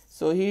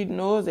 So he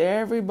knows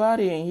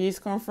everybody and he's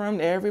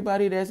confirmed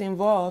everybody that's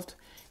involved.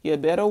 You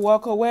better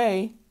walk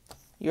away.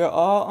 You're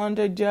all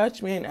under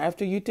judgment.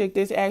 After you take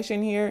this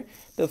action here,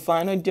 the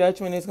final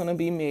judgment is going to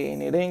be made,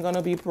 and it ain't going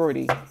to be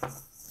pretty.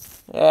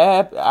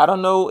 I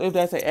don't know if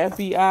that's an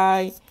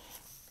FBI,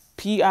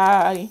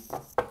 PI,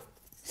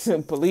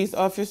 some police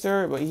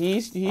officer, but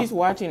he's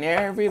watching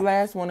every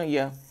last one of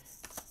you.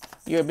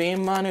 You're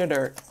being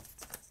monitored.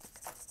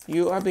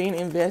 You are being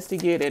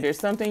investigated. There's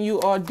something you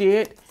all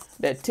did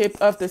that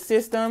tipped off the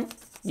system.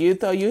 You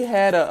thought you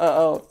had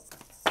a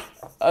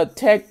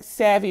tech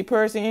savvy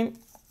person.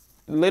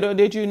 Little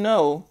did you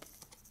know,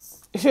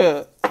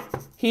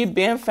 he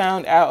been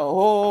found out a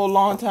whole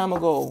long time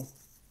ago.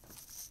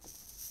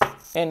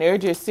 And they're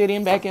just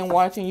sitting back and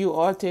watching you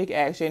all take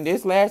action.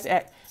 This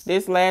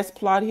last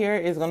plot here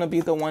is gonna be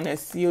the one that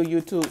seal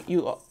you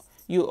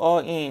all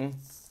in.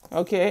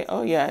 Okay?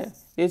 Oh yeah.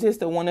 This is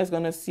the one that's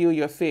gonna seal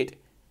your fate.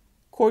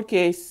 Court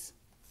case.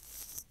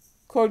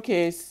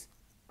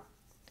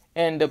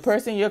 And the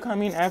person you're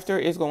coming after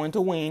is going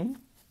to win.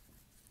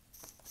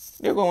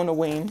 They're going to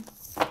win.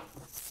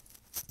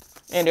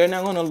 And they're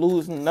not going to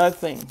lose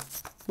nothing.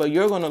 But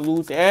you're going to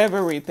lose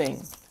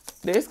everything.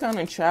 This kind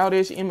of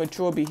childish,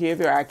 immature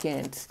behavior, I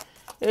can't.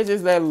 It's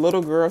just that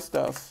little girl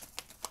stuff.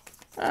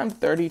 I'm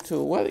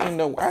 32. What in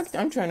the...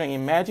 I'm trying to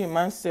imagine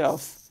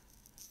myself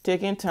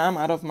taking time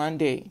out of my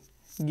day,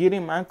 get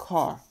in my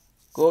car,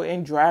 go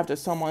and drive to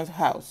someone's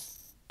house.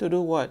 To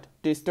do what?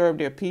 Disturb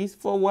their peace?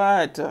 For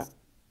what?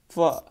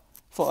 For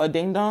a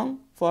ding dong?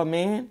 For a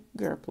man?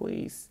 Girl,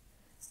 please.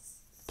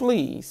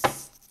 Please.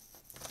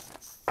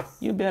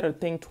 You better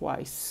think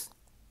twice.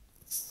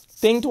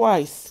 Think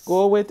twice.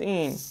 Go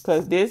within.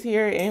 Because this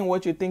here ain't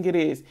what you think it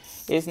is.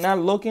 It's not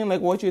looking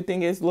like what you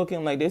think it's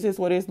looking like. This is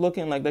what it's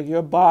looking like. Like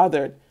you're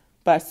bothered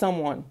by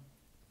someone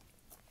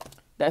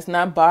that's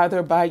not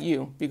bothered by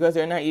you. Because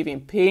they're not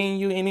even paying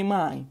you any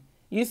mind.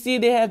 You see,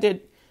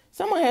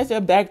 someone has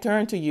their back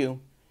turned to you.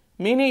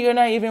 Meaning you're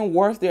not even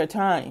worth their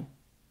time.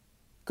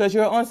 Because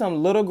you're on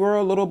some little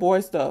girl, little boy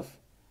stuff.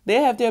 They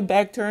have their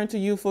back turned to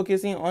you,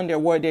 focusing on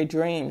their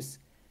dreams.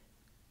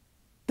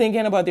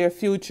 Thinking about their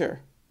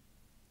future.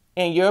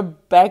 And you're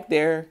back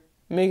there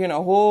making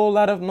a whole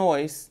lot of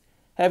noise.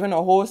 Having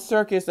a whole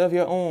circus of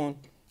your own.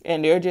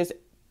 And they're just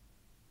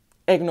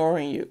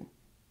ignoring you.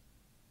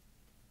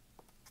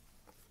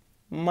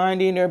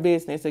 Minding their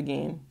business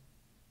again.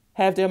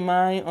 Have their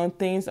mind on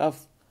things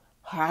of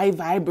high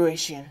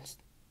vibrations.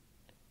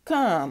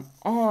 Come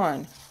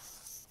on.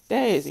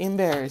 That is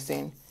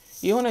embarrassing.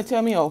 You want to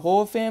tell me a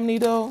whole family,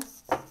 though?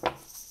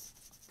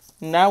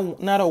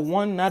 Not a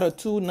one, not a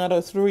two, not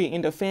a three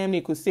in the family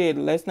could say,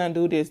 let's not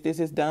do this. This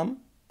is dumb.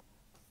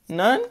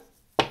 None?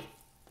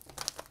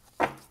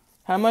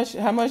 How much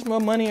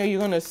more money are you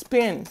going to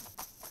spend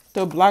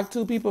to block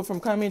two people from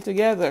coming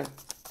together?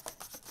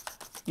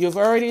 You've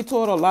already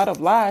told a lot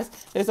of lies.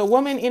 There's a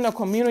woman in a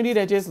community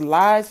that just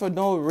lies for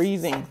no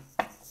reason.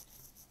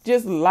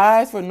 Just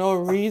lies for no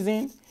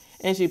reason.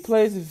 And she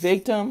plays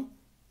victim.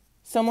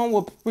 Someone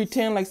will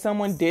pretend like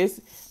someone did.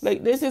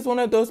 Like, this is one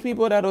of those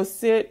people that'll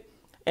sit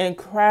and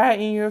cry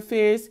in your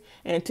face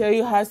and tell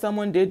you how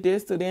someone did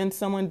this to them,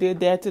 someone did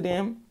that to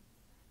them.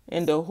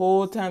 And the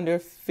whole time they're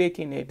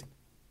faking it.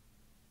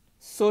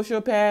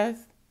 Sociopath,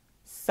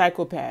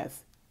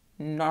 psychopath,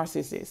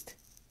 narcissist.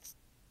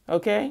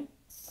 Okay?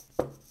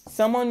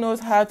 Someone knows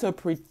how to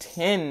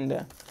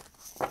pretend.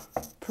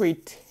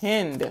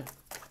 Pretend.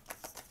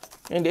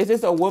 And this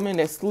is a woman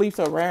that sleeps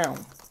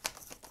around.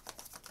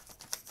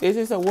 This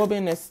is a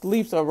woman that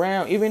sleeps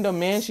around. Even the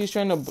man she's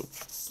trying to...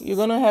 You're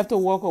going to have to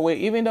walk away.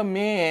 Even the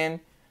man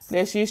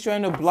that she's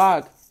trying to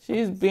block,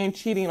 she's been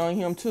cheating on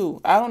him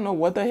too. I don't know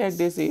what the heck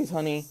this is,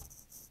 honey.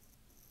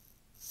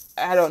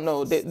 I don't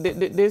know.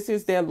 This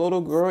is that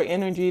little girl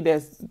energy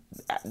that's...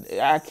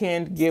 I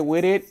can't get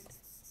with it.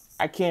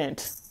 I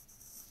can't.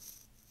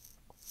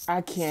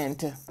 I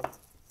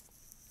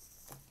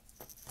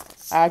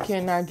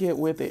cannot get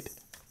with it.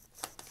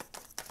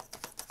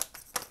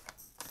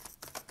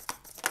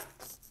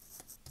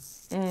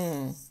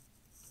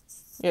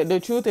 Yeah,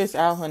 the truth is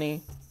out,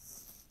 honey.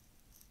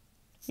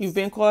 You've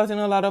been causing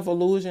a lot of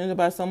illusions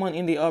about someone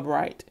in the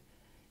upright.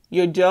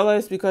 You're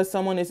jealous because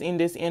someone is in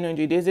this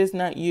energy. This is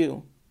not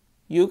you.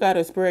 You got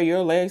to spread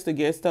your legs to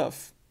get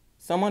stuff.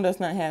 Someone does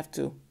not have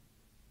to.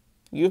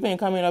 You've been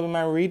coming up in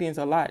my readings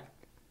a lot.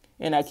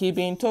 And I keep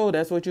being told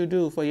that's what you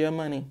do for your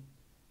money.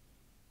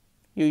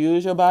 You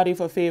use your body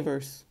for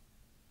favors.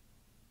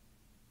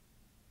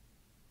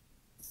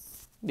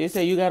 They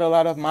say you got a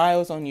lot of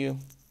miles on you.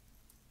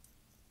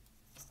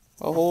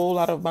 A whole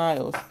lot of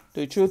miles.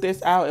 The truth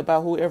is out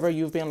about whoever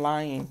you've been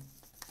lying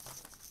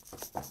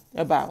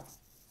about.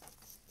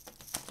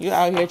 You're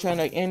out here trying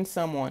to end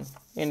someone.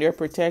 And they're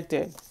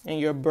protected. And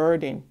you're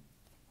burdened.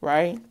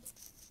 Right?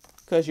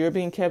 Because you're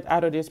being kept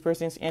out of this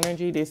person's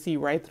energy. They see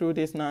right through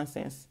this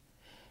nonsense.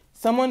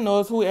 Someone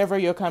knows whoever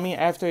you're coming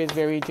after is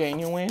very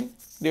genuine.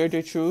 They're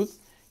the truth.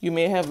 You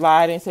may have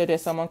lied and said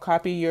that someone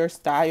copied your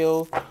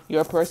style,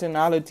 your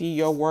personality,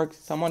 your work.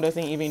 Someone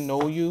doesn't even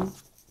know you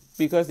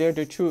because they're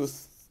the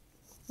truth.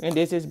 And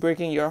this is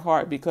breaking your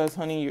heart because,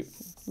 honey,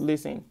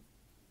 listen,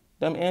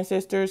 Them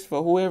ancestors,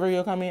 for whoever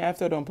you're coming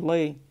after, don't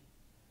play.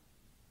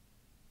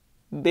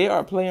 They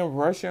are playing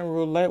Russian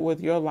roulette with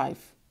your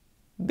life.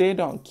 They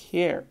don't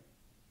care.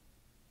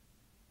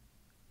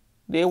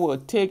 They will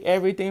take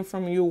everything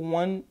from you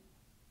one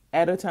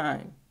at a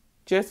time,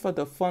 just for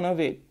the fun of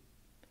it.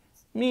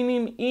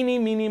 Meaning, eeny,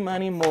 meeny,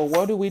 miny, mo.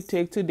 What do we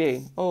take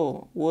today?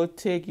 Oh, we'll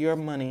take your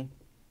money.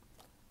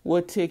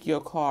 We'll take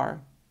your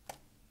car.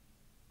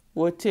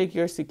 We'll take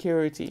your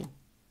security.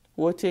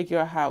 We'll take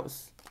your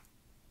house.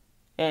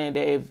 And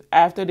if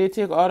after they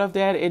take all of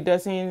that, it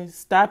doesn't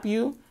stop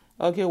you,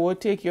 okay, we'll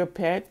take your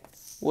pet.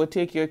 We'll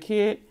take your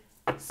kid.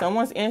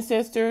 Someone's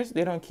ancestors,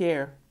 they don't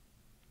care.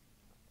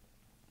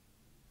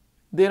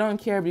 They don't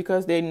care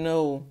because they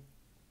know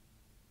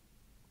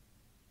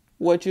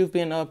what you've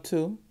been up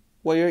to,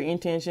 what your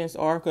intentions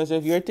are. Because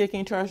if you're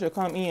taking charge to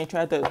come in and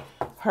try to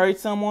hurt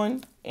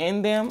someone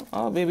and them,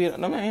 oh, baby,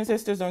 my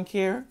ancestors don't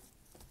care.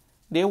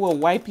 They will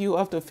wipe you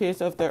off the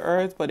face of the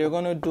earth, but they're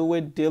going to do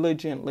it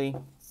diligently.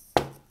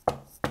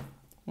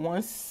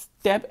 One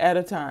step at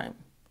a time.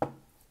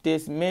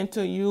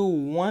 Dismantle you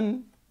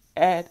one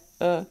at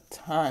a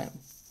time.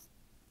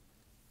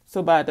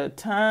 So by the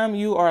time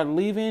you are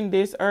leaving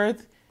this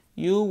earth,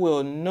 you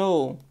will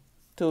know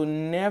to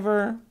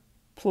never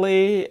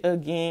play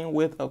again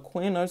with a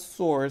Queen of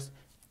Swords.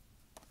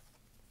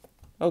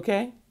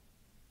 Okay?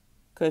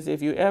 Because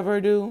if you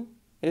ever do,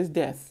 it's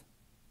death.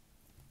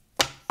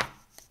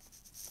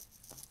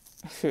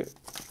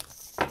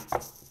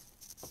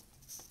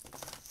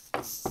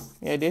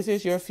 Yeah, this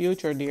is your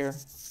future, dear.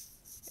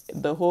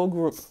 The whole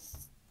group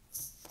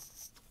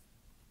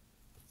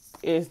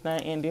is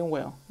not ending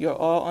well. You're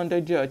all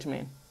under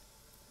judgment.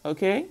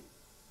 Okay?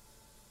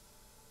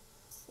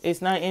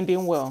 It's not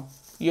ending well.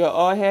 You're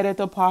all headed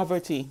to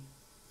poverty.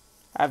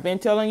 I've been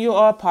telling you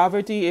all,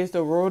 poverty is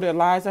the road that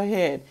lies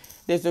ahead.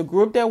 There's a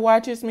group that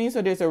watches me,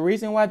 so there's a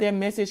reason why that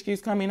message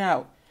keeps coming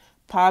out.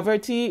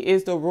 Poverty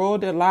is the road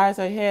that lies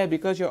ahead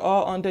because you're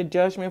all under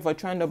judgment for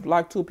trying to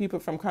block two people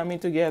from coming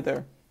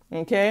together.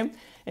 Okay?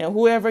 And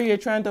whoever you're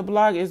trying to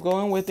block is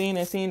going within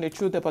and seeing the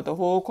truth about the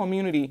whole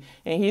community.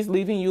 And he's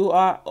leaving you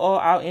all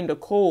out in the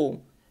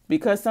cold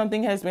because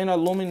something has been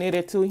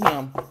illuminated to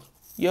him.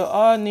 You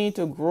all need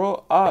to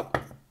grow up.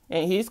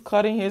 And he's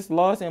cutting his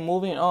loss and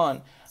moving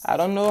on. I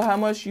don't know how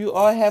much you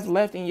all have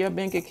left in your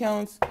bank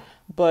accounts,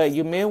 but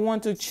you may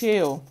want to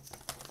chill.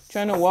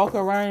 Trying to walk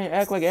around and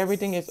act like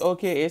everything is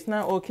okay. It's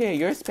not okay.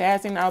 You're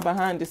spazzing out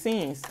behind the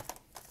scenes.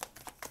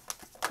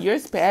 You're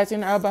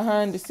spazzing out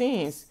behind the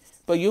scenes.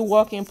 But you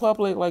walk in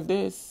public like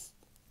this.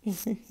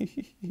 This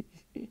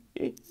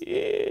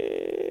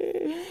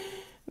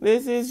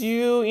is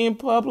you in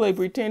public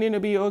pretending to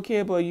be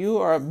okay, but you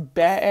are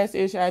badass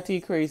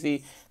HIT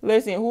crazy.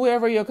 Listen,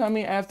 whoever you're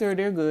coming after,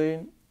 they're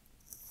good.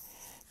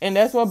 And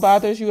that's what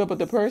bothers you about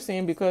the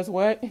person because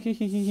what?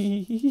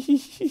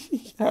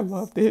 I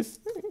love this.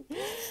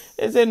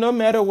 It said no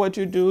matter what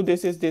you do,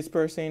 this is this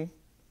person.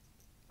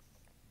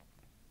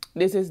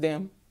 This is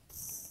them.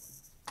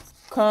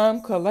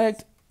 Calm,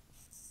 collect,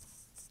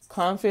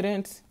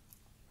 confident,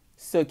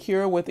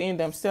 secure within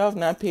themselves,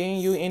 not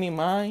paying you any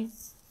mind,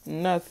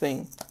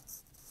 nothing.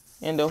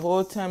 And the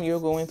whole time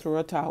you're going through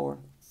a tower.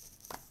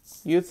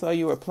 You thought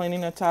you were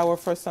planning a tower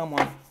for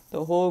someone.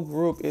 The whole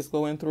group is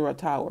going through a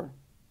tower.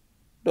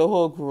 The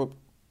whole group.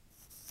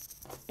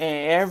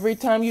 And every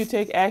time you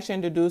take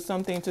action to do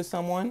something to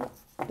someone,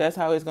 that's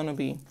how it's going to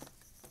be.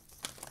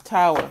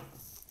 Tower.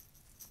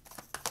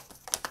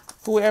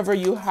 Whoever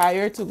you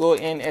hire to go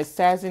and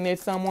assassinate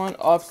someone,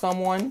 off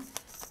someone,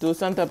 do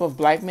some type of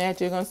black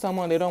magic on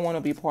someone, they don't want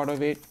to be part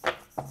of it.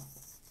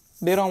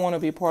 They don't want to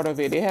be part of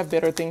it. They have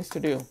better things to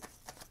do.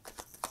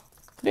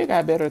 They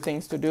got better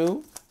things to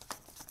do.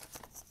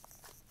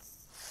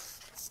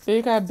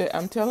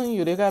 I'm telling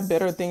you, they got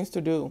better things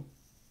to do.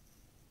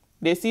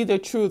 They see the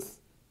truth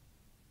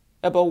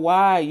about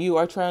why you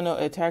are trying to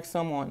attack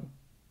someone.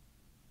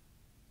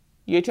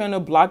 You're trying to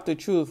block the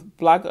truth,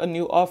 block a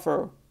new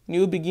offer,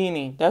 new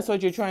beginning. That's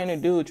what you're trying to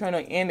do, trying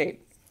to end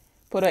it,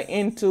 put an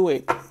end to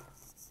it.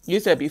 You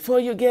said, before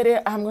you get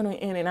it, I'm going to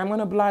end it. I'm going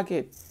to block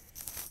it.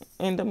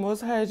 And the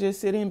Most High is just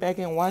sitting back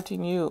and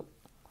watching you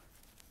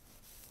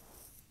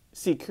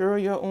secure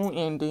your own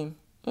ending.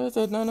 I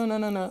said,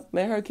 no.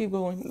 Let her keep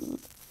going.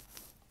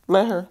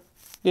 Let her.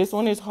 This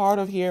one is hard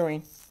of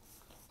hearing.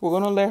 We're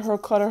going to let her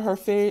color her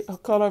face,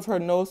 color of her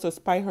nose to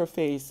spite her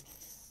face.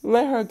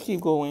 Let her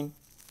keep going.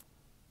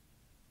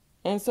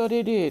 And so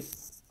they did.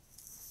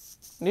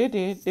 They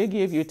did. They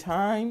give you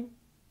time.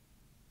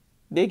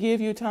 They give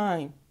you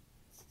time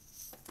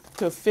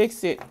to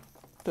fix it,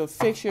 to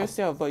fix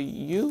yourself. But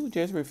you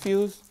just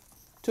refuse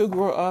to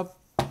grow up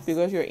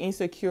because you're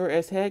insecure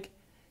as heck.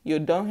 You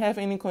don't have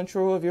any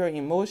control of your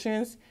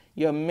emotions.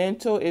 Your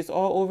mental is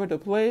all over the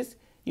place.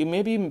 You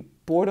may be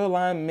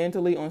borderline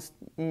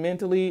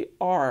mentally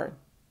are.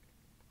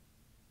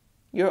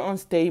 You're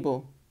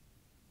unstable.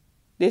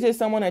 This is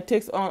someone that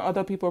takes on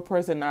other people's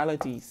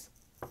personalities.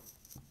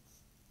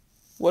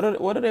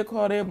 What do they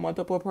call that?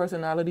 Multiple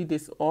personality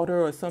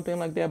disorder or something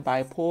like that?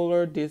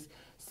 Bipolar,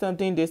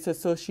 something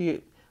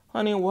disassociate.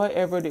 honey,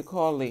 whatever they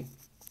call it.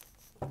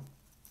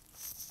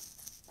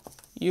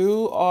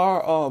 You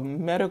are a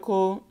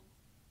medical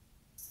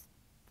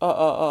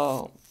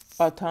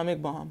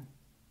atomic bomb.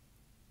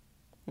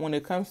 When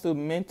it comes to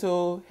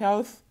mental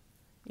health,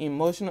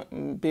 emotional,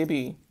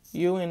 baby,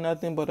 you ain't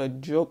nothing but a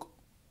joke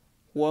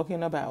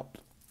walking about.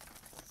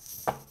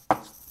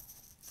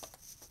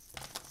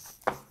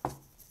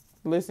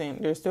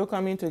 Listen, they're still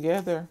coming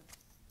together.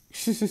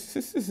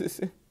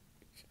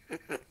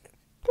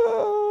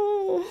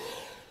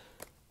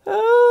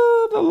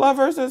 The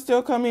lovers are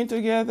still coming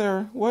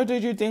together. What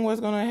did you think was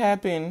going to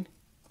happen?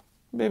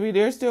 Baby,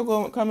 they're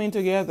still coming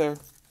together.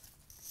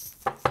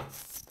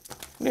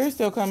 They're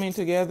still coming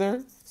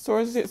together.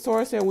 Source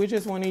said, we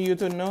just wanted you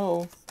to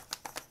know.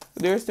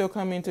 They're still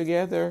coming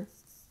together.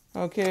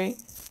 Okay?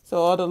 So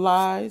all the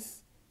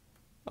lies,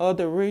 all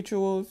the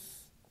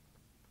rituals,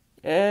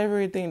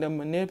 everything, the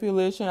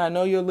manipulation. I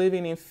know you're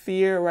living in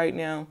fear right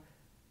now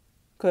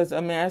because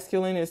a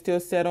masculine is still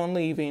set on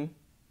leaving.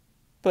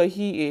 But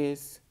he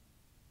is.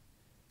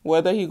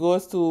 Whether he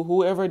goes to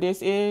whoever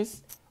this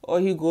is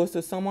or he goes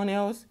to someone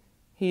else,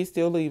 he's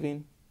still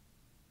leaving.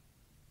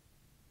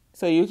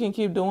 So you can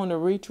keep doing the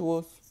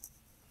rituals.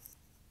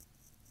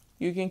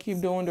 You can keep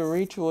doing the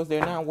rituals.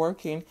 They're not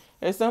working.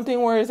 There's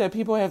something where it's that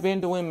people have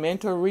been doing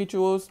mental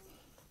rituals.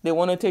 They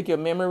want to take your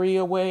memory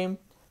away.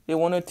 They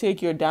want to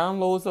take your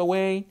downloads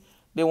away.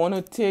 They want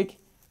to take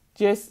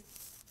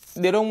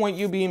they don't want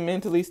you being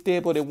mentally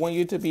stable. They want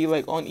you to be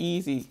like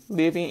uneasy,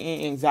 living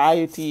in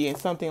anxiety and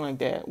something like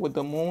that with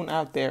the moon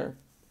out there.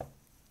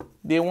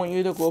 They want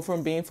you to go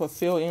from being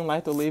fulfilled in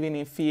life to living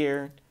in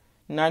fear,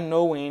 not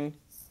knowing,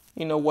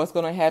 what's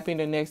going to happen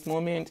the next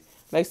moment.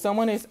 Like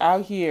someone is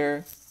out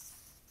here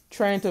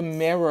trying to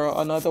mirror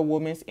another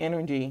woman's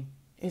energy.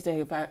 It's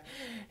like,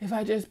 if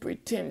I just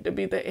pretend to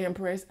be the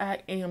Empress, I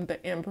am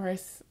the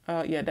Empress.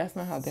 Yeah, that's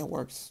not how that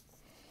works.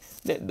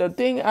 The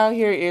thing out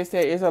here is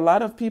that there's a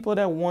lot of people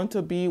that want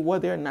to be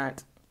what they're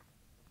not.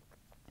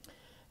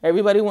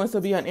 Everybody wants to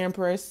be an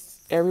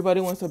Empress.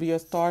 Everybody wants to be a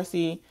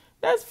Starseed.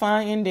 That's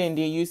fine and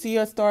dandy. You see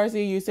a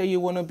Starseed, you say you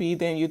want to be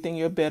them. You think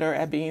you're better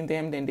at being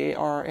them than they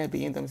are at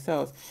being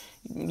themselves.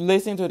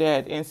 Listen to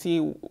that and see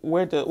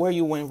where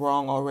you went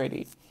wrong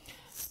already.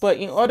 But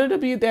in order to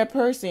be that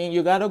person,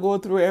 you got to go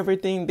through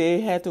everything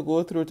they had to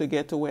go through to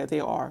get to where they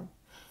are.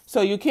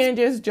 So you can't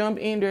just jump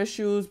in their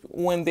shoes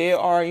when they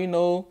are,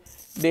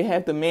 they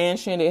have the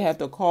mansion, they have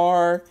the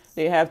car,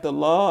 they have the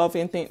love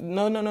and things.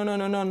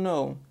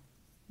 No.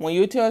 When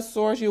you tell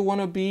Source you want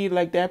to be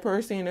like that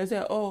person, they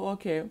say, oh,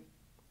 okay.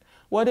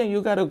 Well, then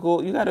you got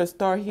to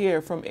start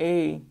here from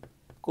A.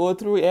 Go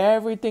through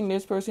everything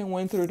this person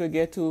went through to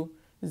get to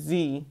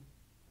Z.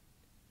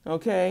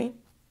 Okay?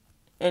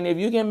 And if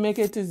you can make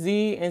it to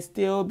Z and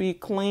still be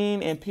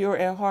clean and pure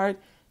at heart,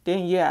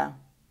 then yeah,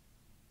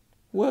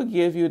 we'll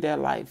give you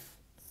that life.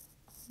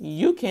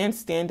 You can't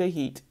stand the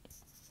heat.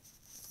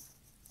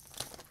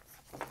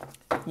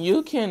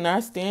 You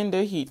cannot stand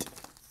the heat.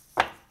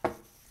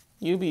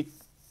 You be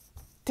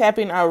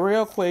tapping out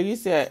real quick. You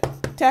said,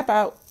 tap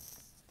out.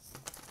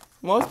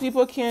 Most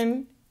people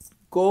can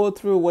go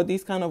through what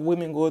these kind of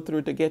women go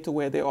through to get to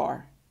where they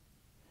are.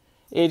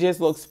 It just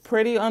looks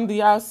pretty on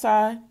the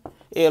outside.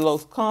 It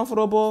looks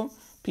comfortable.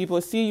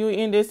 People see you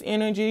in this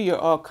energy. You're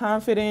all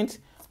confident,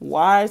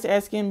 wise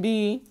as can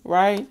be,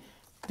 right?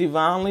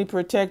 Divinely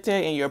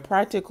protected, and you're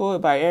practical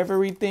about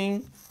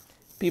everything.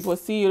 People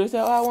see you. They say,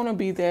 oh, I want to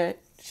be that.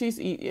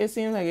 It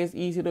seems like it's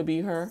easy to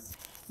be her.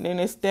 Then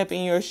they step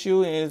in your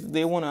shoe and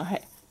they want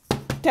to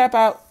tap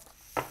out.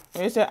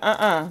 And they say,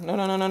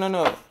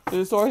 no.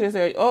 The source they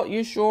say, oh,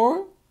 you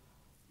sure?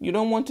 You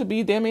don't want to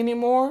be them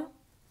anymore?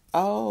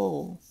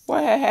 Oh,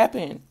 what had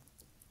happened?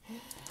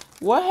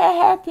 What had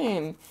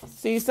happened?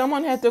 See,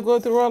 someone had to go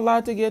through a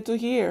lot to get to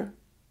here.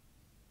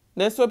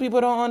 That's what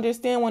people don't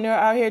understand when they're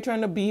out here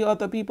trying to be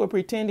other people,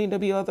 pretending to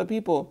be other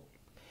people.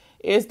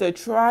 It's the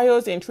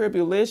trials and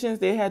tribulations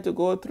they had to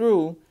go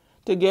through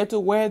to get to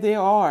where they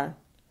are.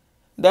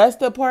 That's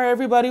the part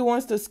everybody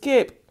wants to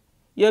skip.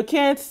 You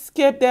can't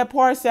skip that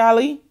part,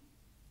 Sally.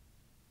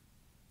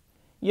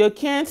 You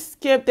can't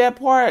skip that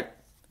part,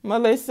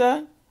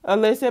 Melissa,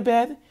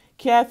 Elizabeth,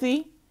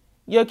 Kathy.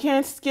 You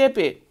can't skip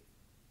it.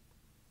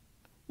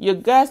 You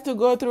got to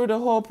go through the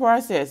whole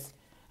process.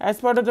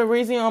 As part of the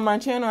reason on my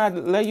channel, I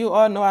let you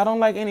all know I don't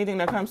like anything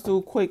that comes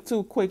too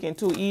quick and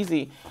too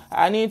easy.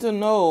 I need to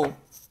know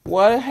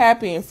what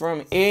happened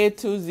from A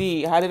to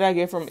Z. How did I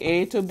get from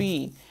A to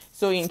B?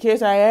 So in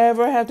case I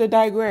ever have to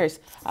digress,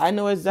 I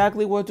know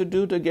exactly what to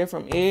do to get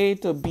from A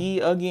to B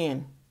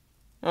again.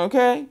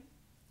 Okay?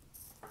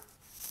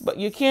 But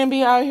you can't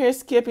be out here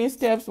skipping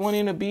steps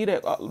wanting to be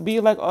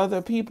like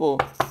other people.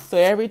 So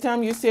every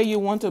time you say you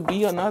want to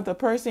be another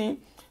person,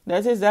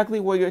 that's exactly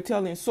what you're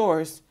telling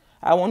Source.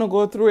 I want to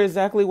go through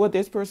exactly what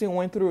this person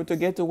went through to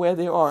get to where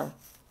they are.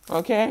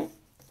 Okay?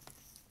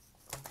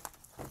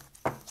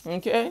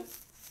 Okay?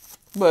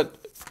 But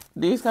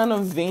these kind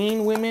of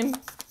vain women,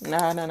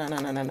 nah.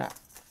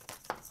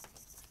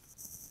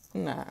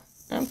 Nah,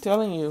 I'm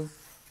telling you.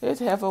 This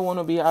heifer want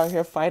to be out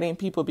here fighting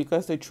people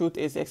because the truth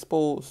is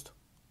exposed.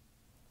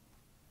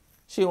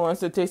 She wants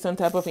to take some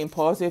type of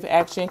impulsive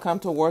action, come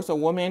towards a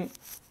woman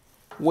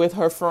with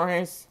her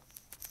friends,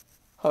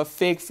 her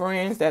fake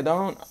friends that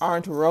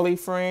aren't really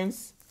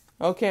friends,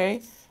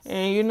 okay?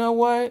 And you know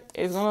what?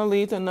 It's going to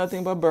lead to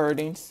nothing but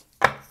burdens.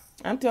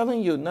 I'm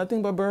telling you,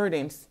 nothing but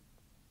burdens.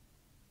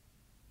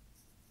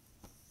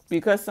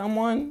 Because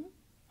someone,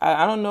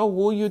 I don't know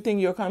who you think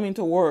you're coming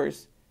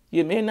towards.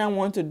 You may not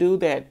want to do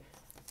that.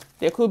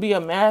 There could be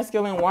a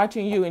masculine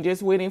watching you and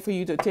just waiting for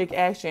you to take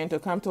action to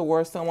come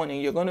towards someone,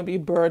 and you're going to be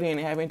burdened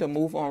and having to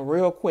move on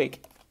real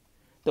quick.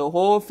 The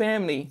whole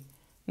family,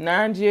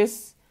 not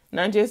just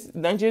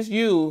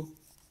you,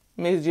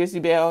 Miss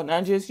Jezebel,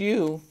 not just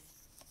you,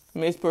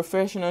 Miss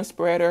Professional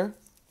Spreader,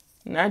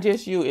 not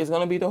just you. It's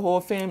going to be the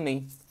whole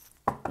family.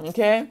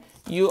 Okay?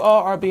 You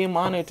all are being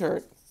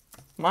monitored.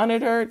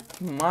 Monitored.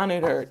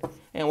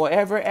 And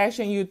whatever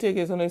action you take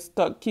is going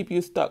to keep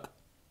you stuck.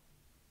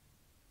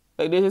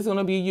 Like this is going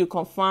to be you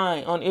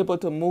confined, unable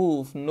to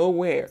move,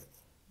 nowhere,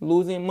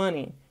 losing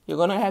money. You're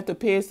going to have to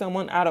pay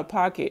someone out of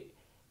pocket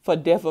for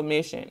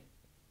defamation.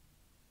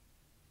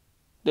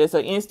 There's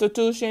an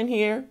institution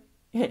here.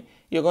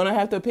 You're going to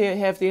have to pay a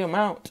hefty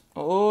amount.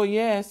 Oh,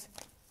 yes,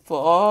 for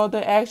all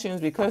the actions,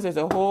 because there's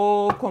a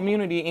whole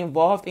community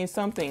involved in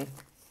something.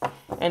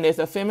 And there's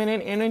a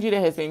feminine energy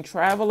that has been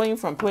traveling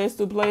from place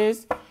to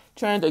place,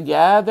 trying to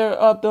gather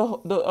up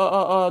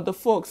the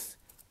folks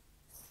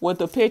with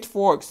the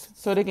pitchforks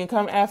so they can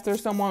come after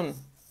someone,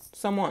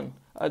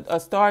 a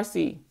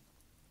starseed.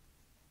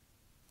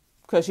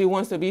 Because she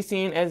wants to be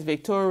seen as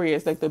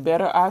victorious, like the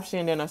better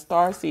option than a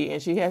starseed,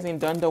 and she hasn't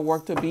done the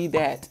work to be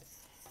that.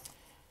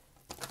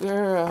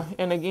 Girl,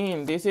 and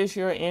again, this is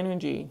your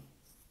energy.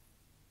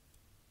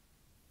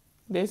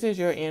 This is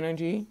your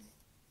energy.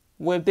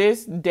 With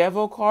this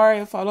devil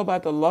card followed by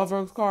the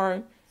lover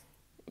card,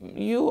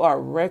 you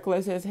are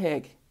reckless as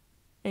heck.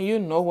 And you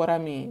know what I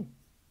mean.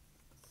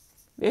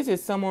 This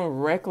is someone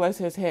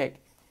reckless as heck.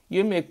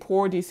 You make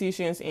poor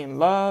decisions in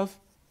love,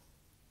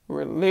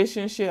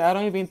 relationship. I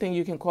don't even think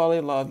you can call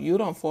it love. You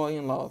don't fall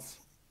in love.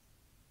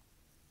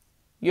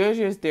 You're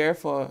just there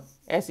for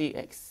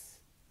sex.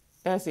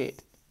 That's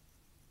it.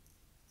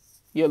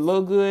 You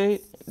look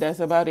good. That's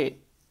about it.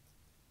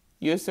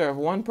 You serve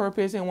one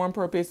purpose and one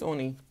purpose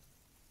only.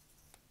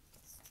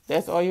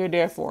 That's all you're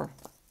there for.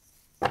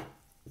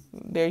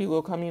 There you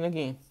go, coming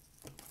again.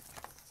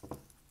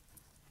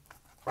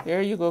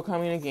 There you go,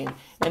 coming again.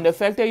 And the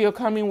fact that you're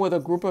coming with a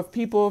group of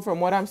people, from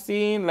what I'm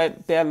seeing,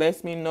 that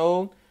lets me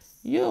know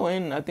you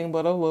ain't nothing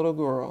but a little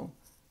girl.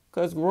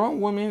 Because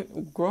grown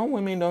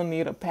women don't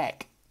need a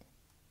pack.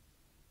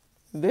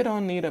 They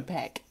don't need a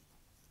pack.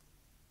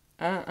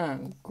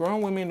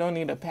 Grown women don't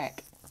need a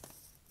pack.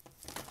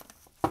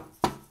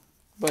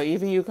 But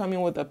even you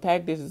coming with a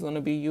pack, this is going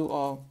to be you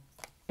all.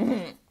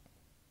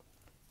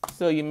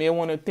 So you may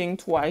want to think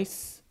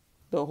twice.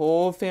 The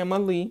whole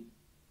family.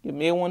 You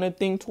may want to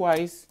think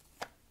twice.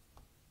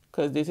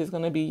 Because this is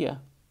going to be you.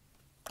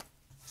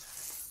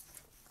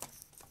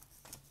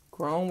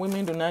 Grown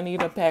women do not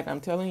need a pack. I'm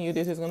telling you,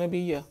 this is going to be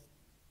you.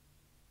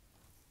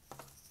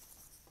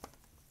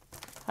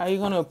 How are you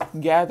going to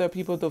gather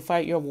people to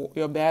fight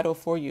your battle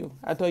for you?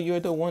 I thought you're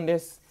the one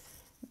that's...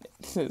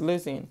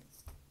 Listen.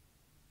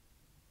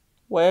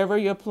 Whatever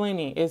you're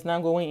planning is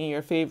not going in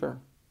your favor.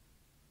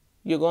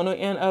 You're going to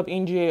end up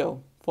in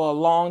jail for a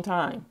long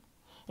time.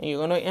 And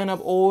you're going to end up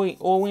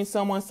owing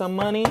someone some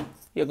money.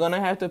 You're going to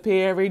have to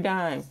pay every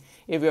dime.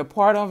 If you're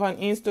part of an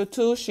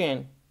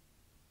institution,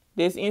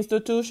 this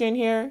institution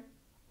here,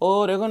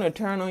 oh, they're going to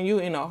turn on you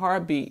in a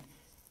heartbeat.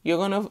 You're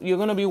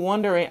gonna be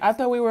wondering, I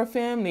thought we were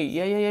family.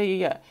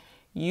 Yeah.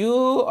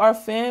 You are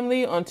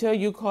family until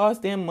you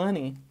cost them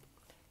money.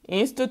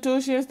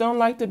 Institutions don't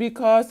like to be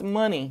cost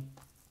money.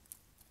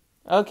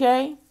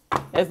 Okay?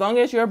 As long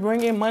as you're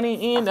bringing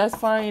money in, that's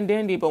fine and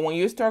dandy. But when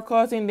you start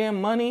costing them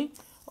money,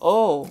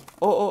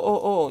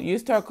 you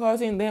start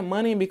costing them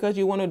money because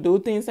you want to do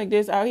things like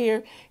this out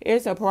here,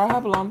 it's a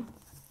problem.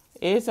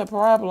 It's a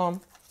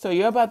problem. So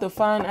you're about to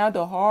find out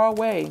the hard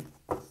way.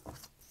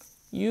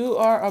 You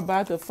are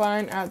about to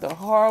find out the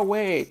hard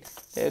way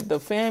that the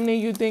family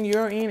you think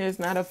you're in is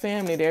not a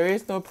family. There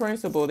is no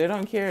principle. They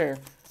don't care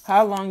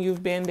how long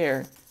you've been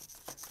there.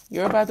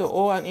 You're about to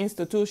owe an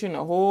institution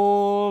a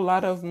whole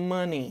lot of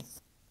money.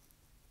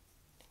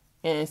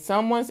 And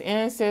someone's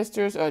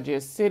ancestors are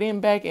just sitting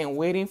back and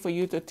waiting for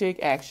you to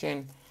take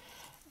action.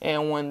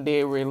 And when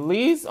they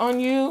release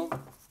on you,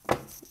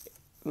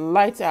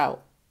 lights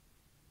out.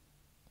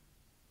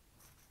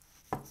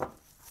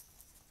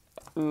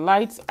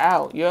 Lights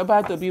out. You're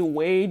about to be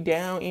weighed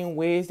down in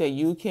ways that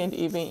you can't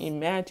even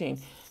imagine.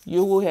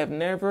 You will have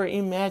never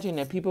imagined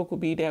that people could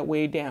be that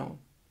way down.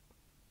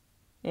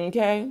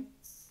 Okay?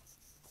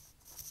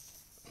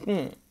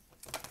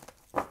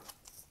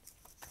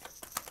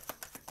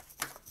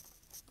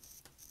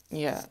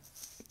 Yeah.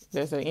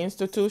 There's an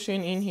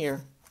institution in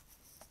here.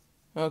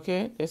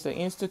 Okay? There's an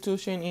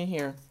institution in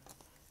here.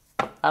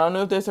 I don't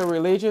know if there's a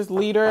religious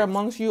leader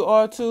amongst you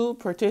all too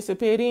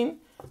participating.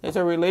 There's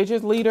a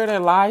religious leader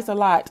that lies a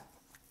lot.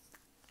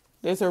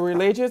 There's a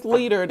religious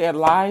leader that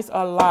lies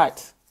a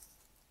lot.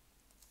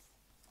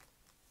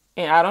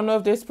 And I don't know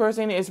if this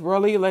person is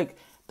really like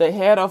the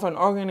head of an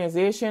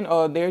organization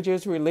or they're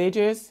just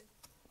religious.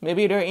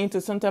 Maybe they're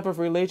into some type of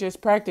religious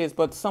practice,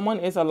 but someone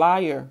is a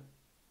liar.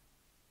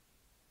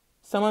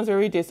 Someone's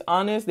very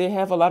dishonest. They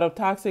have a lot of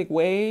toxic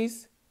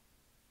ways,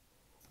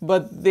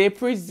 but they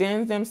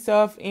present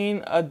themselves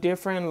in a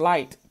different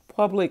light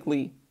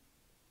publicly.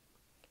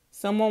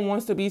 Someone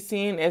wants to be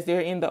seen as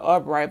they're in the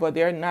upright, but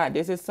they're not.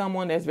 This is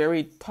someone that's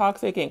very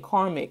toxic and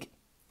karmic.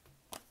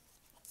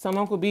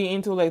 Someone could be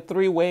into like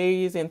 3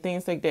 ways and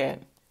things like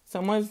that.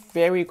 Someone's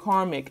very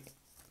karmic.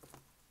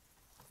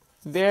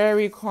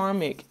 Very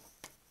karmic.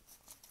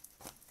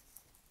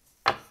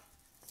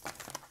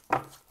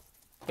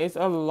 It's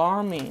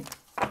alarming.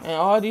 And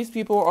all these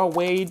people are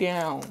way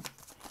down.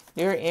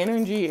 Their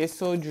energy is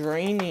so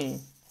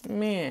draining.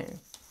 Man.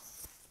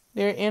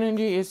 Their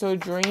energy is so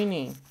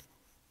draining.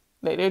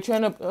 Like they're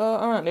trying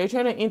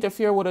to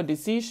interfere with a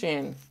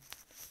decision.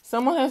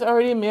 Someone has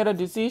already made a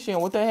decision.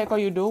 What the heck are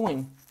you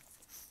doing?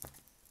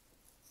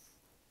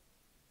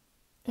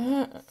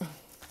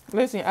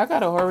 Listen, I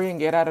gotta hurry and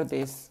get out of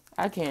this.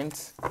 I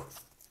can't.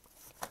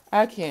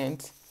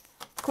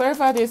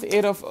 Clarify this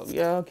 8 of...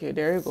 Yeah, okay,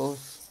 there it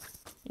goes.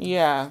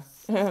 Yeah,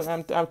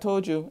 I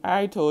told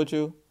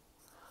you.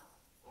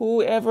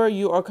 Whoever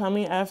you are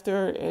coming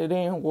after, it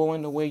ain't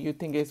going the way you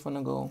think it's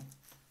gonna go.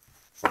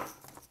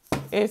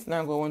 It's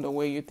not going the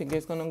way you think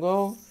it's gonna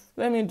go.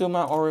 Let me do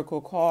my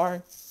oracle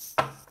card.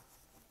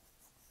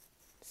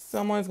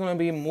 Someone's gonna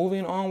be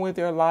moving on with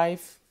their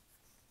life.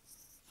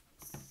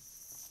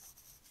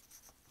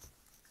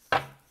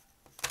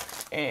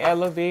 And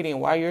elevating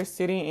while you're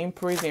sitting in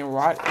prison,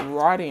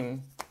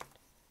 rotting.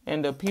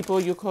 And the people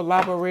you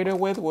collaborated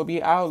with will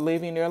be out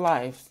living their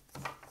lives.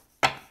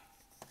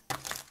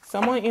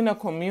 Someone in a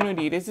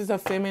community, this is a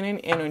feminine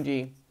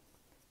energy.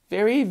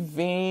 Very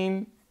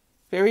vain,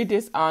 very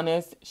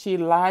dishonest. She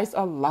lies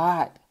a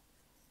lot.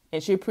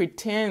 And she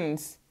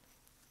pretends.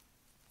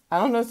 I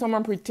don't know if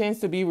someone pretends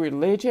to be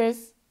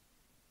religious.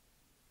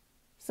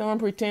 Someone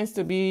pretends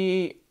to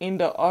be in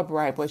the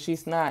upright, but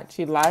she's not.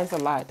 She lies a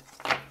lot.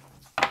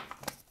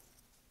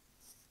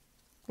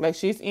 Like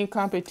she's in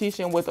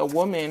competition with a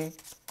woman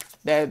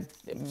that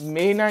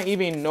may not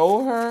even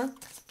know her,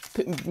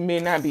 may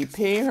not be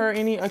paying her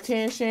any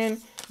attention.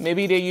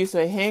 Maybe they used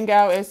to hang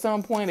out at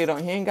some point. They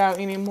don't hang out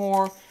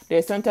anymore.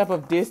 There's some type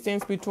of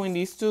distance between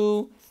these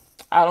two.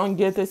 I don't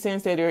get the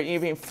sense that they're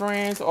even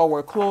friends or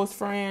were close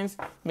friends.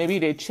 Maybe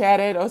they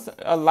chatted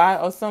a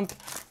lot or something.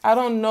 I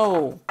don't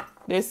know.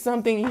 There's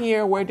something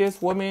here where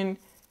this woman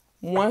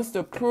wants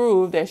to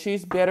prove that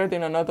she's better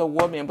than another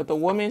woman, but the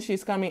woman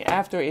she's coming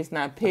after is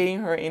not paying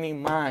her any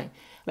mind.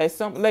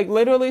 Like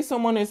literally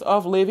someone is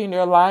off living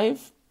their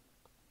life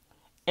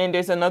and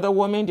there's another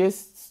woman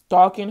just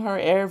stalking her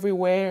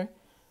everywhere,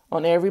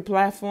 on every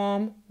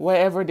platform,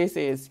 wherever this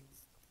is.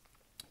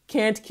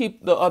 Can't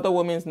keep the other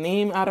woman's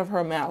name out of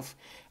her mouth.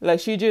 Like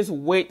she just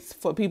waits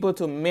for people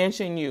to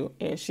mention you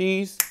and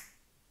she's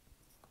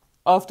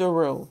off the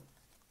road.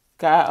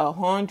 Got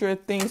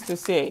 100 things to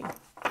say.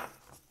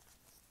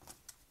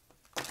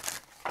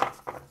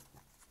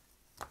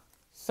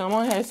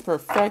 Someone has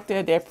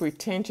perfected their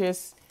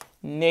pretentious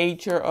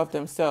nature of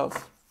themselves.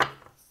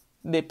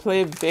 They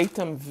play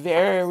victim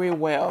very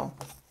well.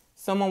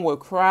 Someone will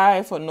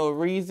cry for no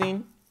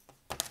reason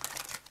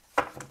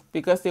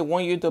because they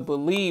want you to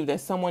believe that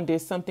someone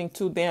did something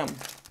to them.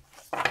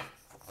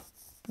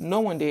 No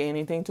one did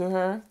anything to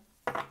her.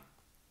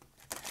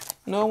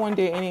 No one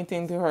did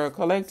anything to her.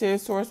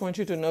 Collective source wants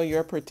you to know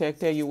you're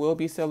protected. You will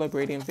be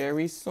celebrating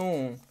very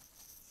soon.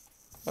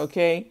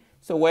 Okay?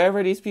 So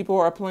wherever these people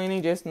are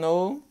planning, just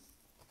know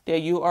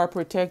that you are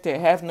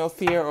protected. Have no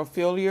fear of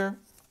failure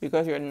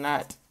because you're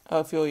not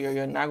a failure.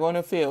 You're not going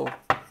to fail.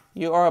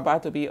 You are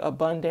about to be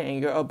abundant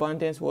and your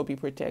abundance will be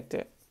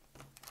protected.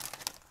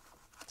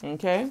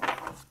 Okay?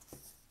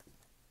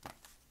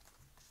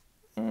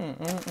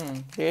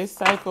 This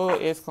cycle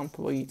is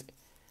complete.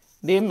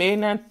 They may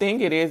not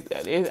think it is.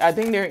 I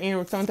think they're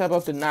in some type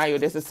of denial.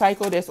 There's a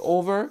cycle that's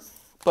over,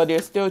 but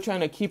they're still trying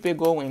to keep it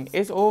going.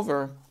 It's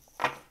over.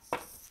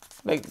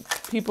 Like,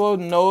 people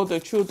know the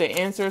truth. The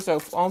answers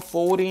are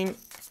unfolding.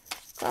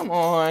 Come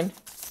on.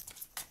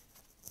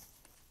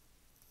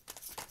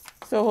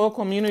 So whole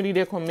community,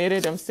 they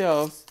committed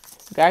themselves,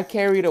 got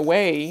carried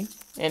away,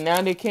 and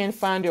now they can't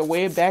find their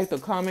way back to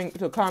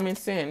common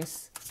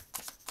sense.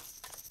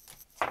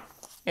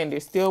 And they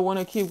still want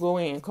to keep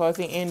going and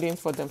causing endings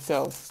for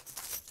themselves.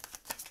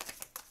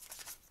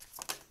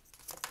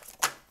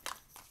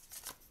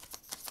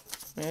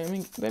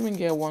 Let me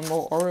get one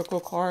more oracle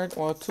card,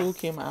 or 2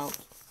 came out.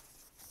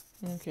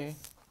 Okay.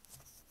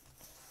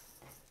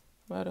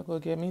 Gotta go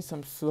get me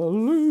some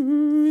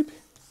sleep.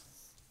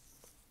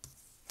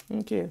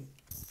 Okay.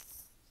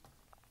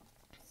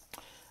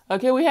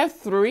 Okay, we have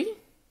 3.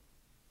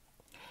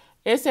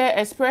 It said,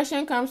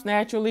 expression comes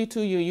naturally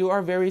to you. You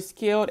are very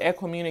skilled at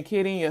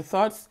communicating your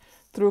thoughts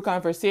through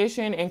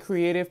conversation and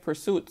creative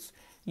pursuits.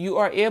 You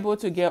are able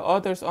to get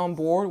others on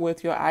board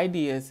with your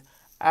ideas.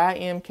 I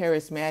am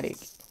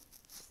charismatic.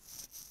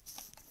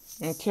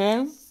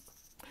 Okay.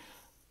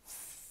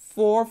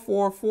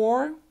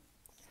 444.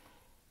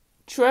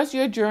 Trust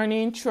your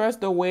journey,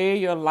 trust the way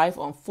your life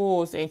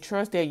unfolds, and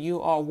trust that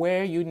you are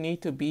where you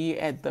need to be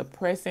at the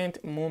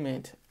present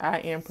moment. I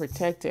am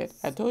protected.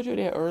 I told you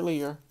that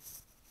earlier.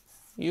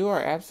 You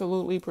are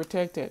absolutely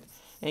protected,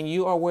 and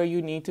you are where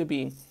you need to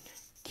be.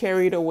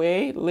 Carried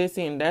away.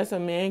 Listen, that's a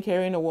man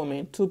carrying a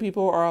woman. Two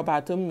people are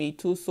about to meet,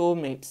 two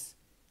soulmates.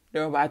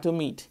 They're about to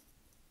meet.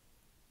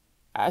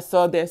 I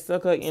saw that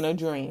sucker in a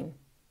dream.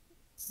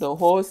 The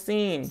whole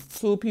scene,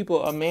 two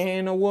people, a man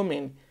and a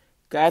woman,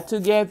 got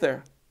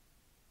together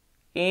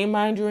in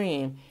my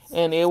dream,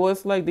 and it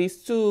was like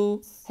these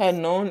two had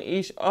known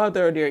each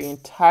other their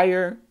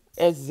entire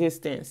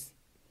existence.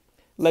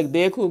 Like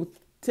they could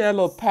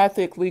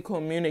telepathically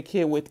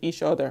communicate with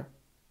each other.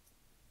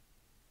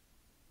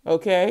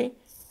 Okay?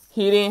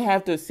 He didn't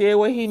have to say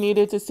what he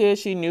needed to say.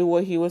 She knew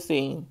what he was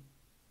saying.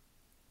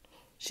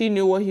 She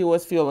knew what he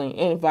was feeling,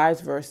 and vice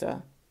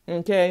versa.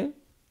 Okay?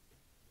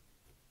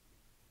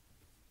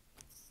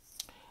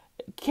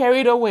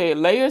 Carried away.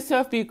 Let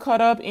yourself be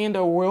caught up in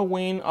the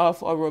whirlwind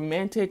of a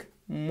romantic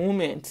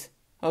moment.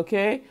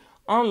 Okay?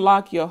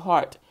 Unlock your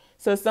heart.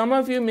 So some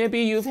of you, maybe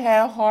you've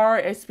had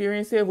hard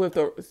experiences with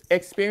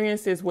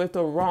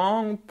the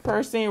wrong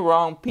person,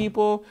 wrong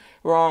people,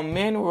 wrong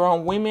men,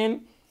 wrong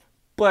women.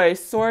 But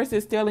Source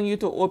is telling you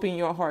to open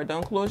your heart.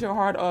 Don't close your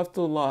heart off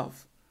to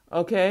love.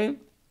 Okay?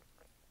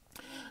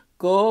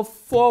 Go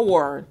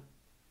forward.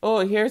 Oh,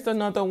 here's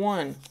another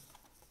one.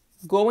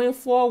 Going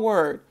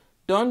forward.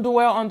 Don't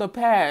dwell on the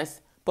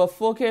past, but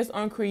focus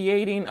on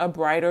creating a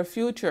brighter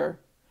future.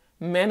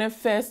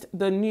 Manifest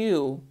the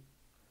new.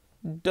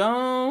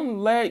 Don't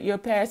let your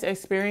past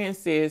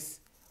experiences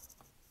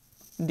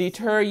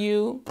deter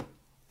you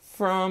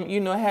from,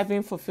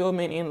 having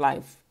fulfillment in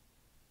life.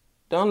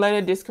 Don't let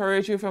it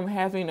discourage you from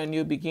having a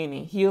new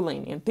beginning,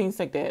 healing, and things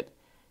like that,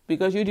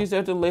 because you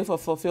deserve to live a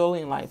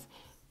fulfilling life.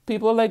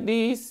 People like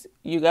these,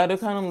 you got to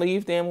kind of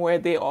leave them where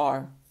they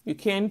are. You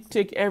can't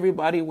take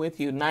everybody with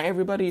you. Not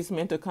everybody is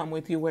meant to come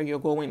with you where you're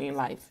going in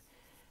life.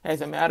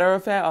 As a matter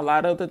of fact, a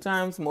lot of the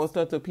times, most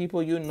of the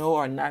people you know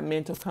are not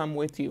meant to come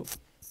with you.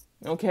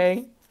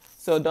 Okay?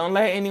 So don't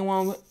let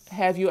anyone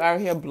have you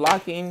out here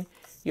blocking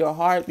your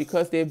heart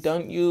because they've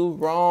done you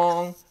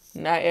wrong.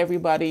 Not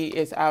everybody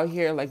is out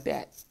here like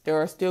that. There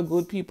are still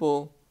good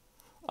people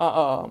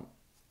out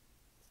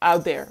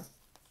there.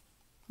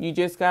 You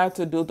just got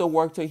to do the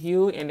work to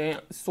heal, and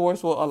then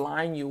Source will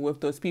align you with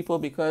those people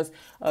because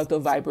of the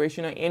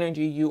vibrational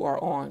energy you are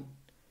on.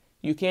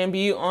 You can't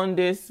be on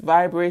this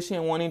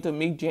vibration wanting to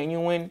meet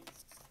genuine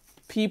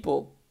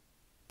people.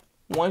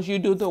 Once you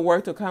do the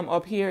work to come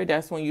up here,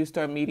 that's when you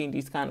start meeting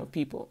these kind of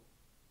people.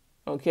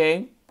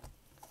 Okay?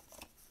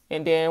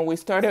 And then we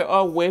started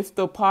off with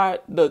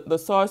the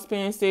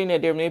saucepan saying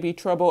that there may be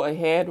trouble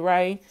ahead,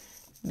 right?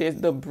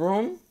 The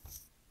broom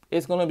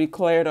is going to be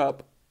cleared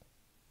up.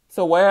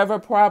 So whatever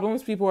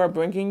problems people are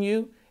bringing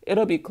you,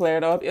 it'll be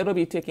cleared up. It'll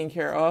be taken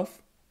care of.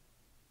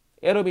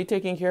 It'll be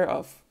taken care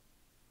of.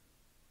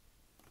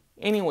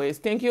 Anyways,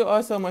 thank you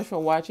all so much for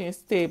watching.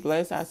 Stay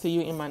blessed. I'll see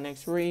you in my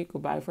next read.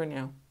 Goodbye for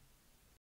now.